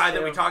 injuries guy too.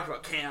 that we talked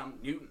about, Cam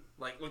Newton.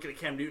 Like, looking at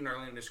Cam Newton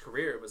early in his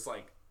career, it was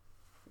like,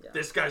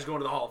 this guy's going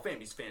to the Hall of Fame.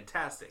 He's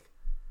fantastic.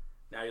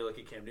 Now you look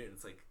at Cam Newton,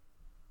 it's like,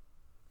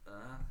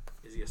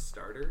 is he a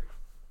starter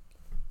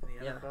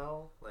in the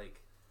NFL?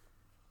 Like,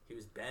 he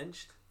was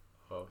benched.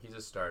 Oh, he's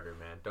a starter,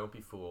 man. Don't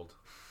be fooled.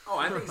 Oh,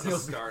 I think he's a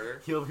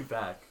starter. He'll be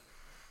back.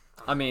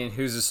 I mean,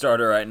 who's a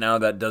starter right now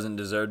that doesn't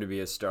deserve to be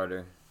a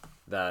starter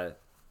that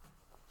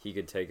he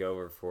could take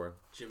over for?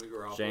 Jimmy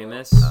Garoppolo.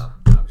 Jameis? No,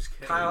 I'm just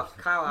kidding. Kyle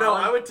No,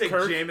 Allen. I would take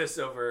Jameis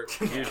over.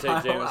 You would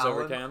take Jameis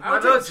over Cam? I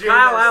would vote's take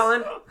Kyle Jameis.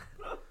 Allen.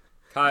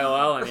 Kyle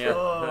Allen, yeah.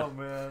 Oh,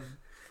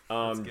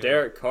 man. good.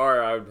 Derek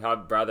Carr, I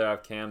would rather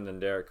have Cam than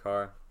Derek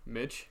Carr.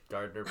 Mitch?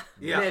 Gardner.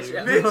 Yeah, Mitch,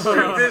 yeah. Mitch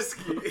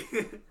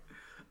Trubisky.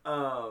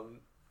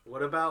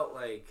 What about,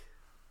 like,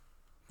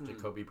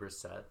 Jacoby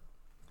Brissett.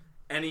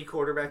 any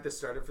quarterback that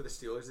started for the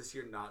Steelers this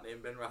year not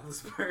named Ben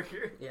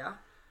Roethlisberger? Yeah.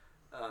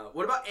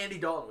 What about Andy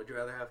Dalton? Would you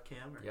rather have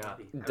Cam or Yeah.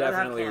 Andy?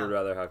 Definitely Cam. would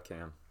rather have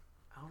Cam.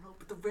 I don't know,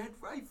 but the Red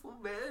Rifle,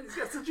 man. He's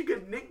got such a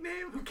good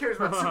nickname. Who cares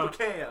about Super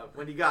Cam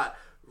when you got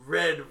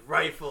Red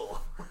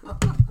Rifle?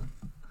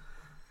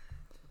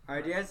 All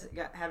right, do you guys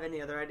have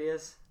any other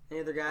ideas? Any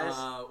other guys?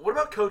 What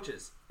about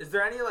coaches? Is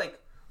there any, like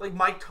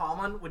Mike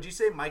Tomlin? Would you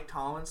say Mike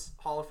Tomlin's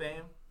Hall of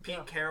Fame?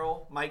 Pete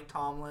Carroll, Mike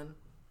Tomlin.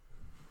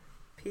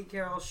 Pete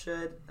Carroll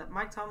should.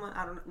 Mike Tomlin,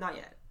 I don't know. Not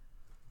yet.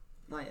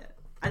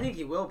 I think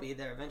he will be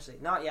there eventually.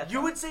 Not yet.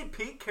 You would say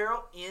Pete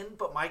Carroll in,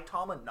 but Mike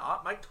Tomlin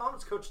not? Mike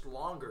Tomlin's coached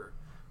longer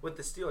with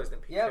the Steelers than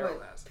Pete Carroll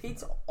has.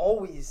 Pete's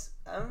always.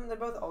 They're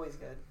both always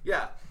good.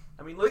 Yeah.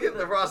 I mean, Look at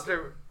the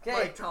roster Okay.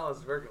 Mike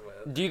Tomlin's working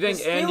with. Do you think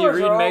The Andy Steelers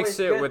Reid are makes always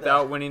it good,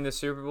 without though. winning the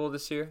Super Bowl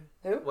this year?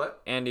 Who?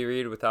 What? Andy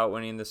Reid without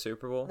winning the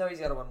Super Bowl? No, he's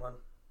got to win one.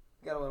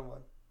 Got to win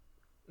one.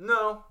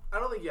 No, I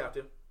don't think you have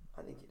to.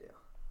 I think you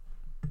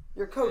do.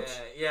 Your coach.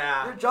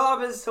 Yeah. Your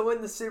job is to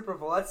win the Super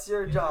Bowl. That's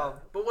your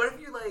job. But what if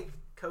you,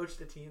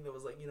 coached a team that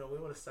was like, we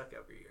want to suck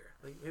every year?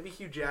 Like, maybe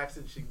Hugh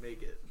Jackson should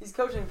make it. He's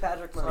coaching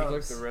Patrick Sounds like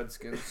Mahomes. the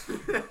Redskins.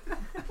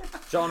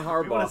 John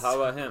Harbaugh, how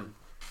about him?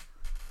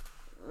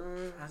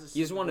 Has a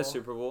He's Super won a Bowl.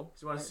 Super Bowl.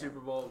 He's won a Super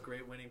Bowl,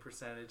 great winning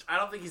percentage. I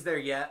don't think he's there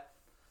yet.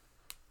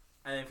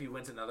 And if he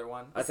wins another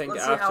one, I think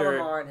Let's see how after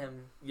Lamar and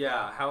him.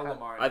 how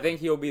Lamar. I think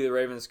he'll be the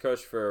Ravens coach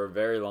for a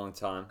very long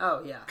time.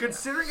 Oh yeah.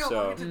 Considering how So-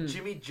 long it took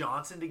Jimmy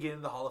Johnson to get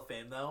into the Hall of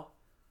Fame, though,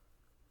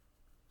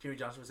 Jimmy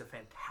Johnson was a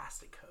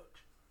fantastic coach.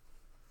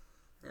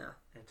 Yeah.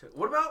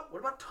 What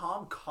about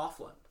Tom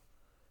Coughlin?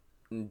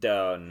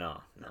 No.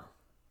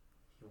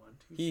 He won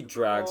 2 He Super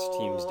drags Bowls.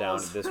 teams down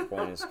at this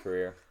point in his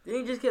career.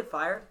 Didn't he just get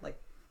fired like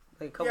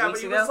a couple Yeah, but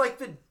weeks he ago? was like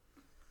the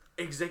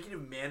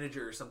executive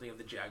manager or something of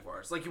the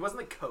Jaguars. Like, he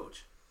wasn't the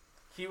coach.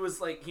 He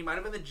was like, he might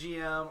have been the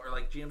GM or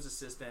like GM's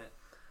assistant.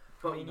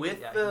 But he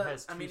with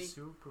has I mean, two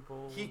Super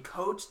Bowls. he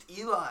coached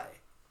Eli.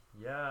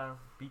 Yeah,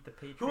 beat the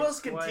Patriots. Who else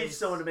can teach twice.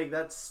 someone to make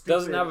that stupid?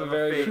 Doesn't have a of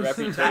very good face that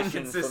reputation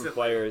from consistently?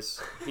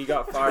 players. He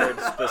got fired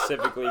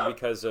specifically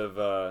because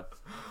of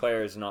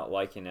players not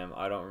liking him.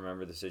 I don't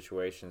remember the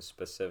situation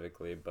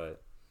specifically,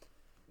 but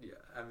Yeah,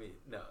 I mean,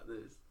 no,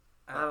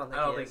 I don't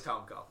think I don't he think is.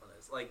 Tom Coughlin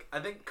is. Like, I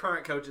think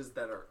current coaches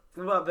that are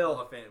What about Hall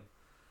Bill? of Fame.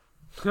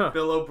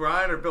 Bill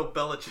O'Brien or Bill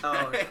Belichick?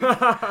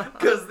 Oh.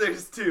 Because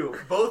there's two.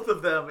 Both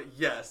of them,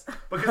 yes.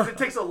 Because it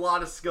takes a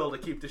lot of skill to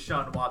keep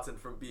Deshaun Watson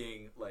from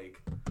being,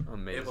 like, able to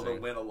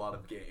amazing. win a lot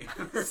of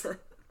games.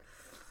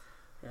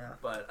 Yeah.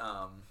 But,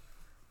 All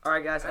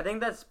right, guys. I think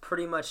that's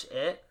pretty much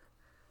it.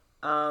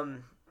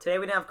 Today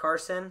we didn't have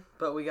Carson,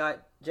 but we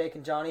got Jake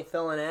and Johnny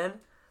filling in.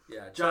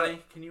 yeah.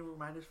 Johnny, can you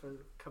remind us for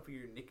a couple of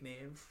your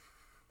nicknames?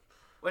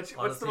 What's the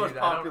Honestly, most dude,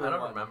 popular I don't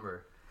one?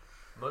 remember.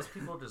 Most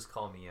people just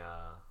call me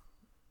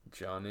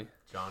Johnny.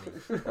 Johnny.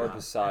 Or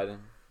Poseidon,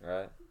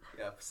 right?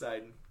 Yeah,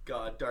 Poseidon.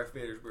 God, Darth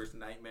Vader's worst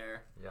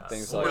nightmare. Yeah,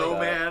 Things like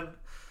Snowman.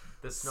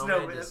 the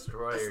Snowman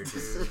Destroyer, dude.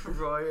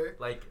 Destroyer.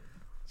 Like,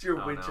 It's your I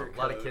don't winter know. A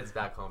lot of coat. kids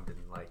back home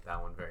didn't like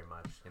that one very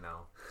much, you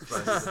know.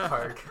 Running to the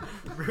park,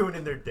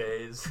 ruining their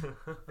days.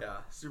 Yeah,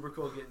 super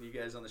cool getting you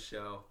guys on the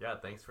show. Yeah,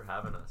 thanks for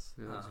having us.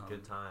 It was Um, a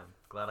good time.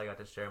 Glad I got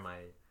to share my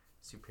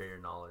superior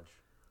knowledge.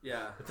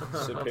 Yeah.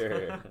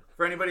 Superior.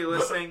 For anybody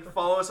listening,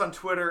 follow us on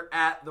Twitter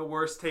at The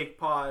Worst Take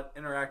Pod.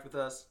 Interact with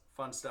us.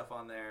 Fun stuff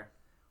on there.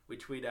 We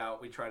tweet out.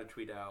 We try to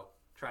tweet out.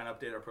 Try and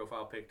update our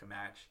profile pic to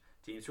match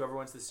teams. Whoever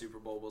wins the Super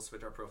Bowl, we'll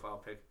switch our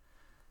profile pic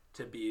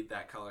to be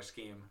that color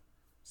scheme.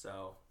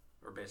 So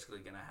we're basically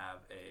going to have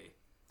a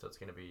So it's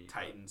gonna be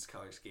Titans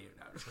color scheme.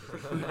 No, I'm just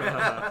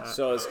kidding.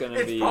 So it's gonna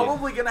It's be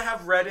probably going to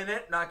have red in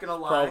it, not going to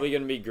lie. probably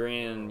gonna be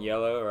green and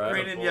yellow, right?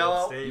 Green and Bold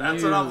yellow. statement.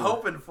 That's what I'm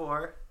hoping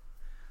for.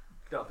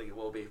 Don't think it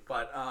will be,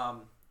 but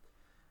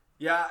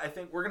yeah, I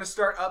think we're gonna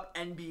start up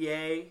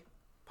NBA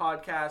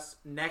podcasts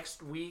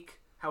next week.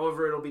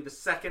 However, it'll be the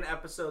second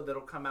episode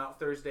that'll come out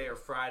Thursday or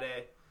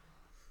Friday.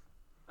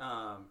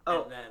 And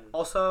then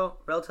Also,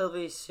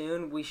 relatively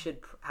soon, we should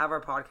have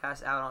our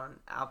podcast out on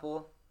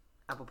Apple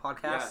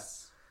Podcasts.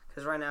 yes.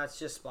 Because right now it's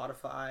just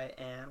Spotify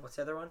and what's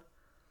the other one?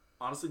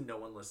 Honestly, no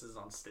one listens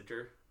on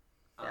Stitcher.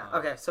 Yeah.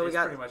 Okay, so we it's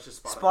got pretty much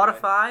just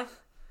Spotify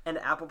and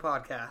Apple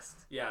Podcast.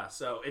 Yeah,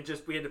 so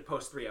we had to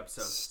post 3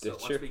 episodes. So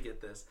Stitcher? once we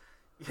get this,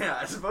 yeah,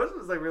 I suppose it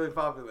was like really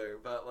popular,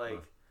 but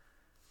like,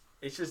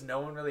 it's just no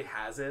one really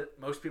has it.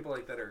 Most people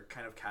like that are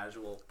kind of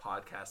casual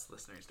podcast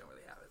listeners don't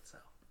really have it. So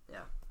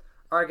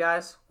All right,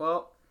 guys.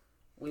 Well,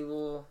 we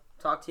will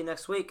talk to you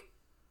next week.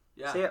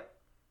 yeah, See ya.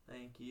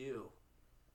 thank you.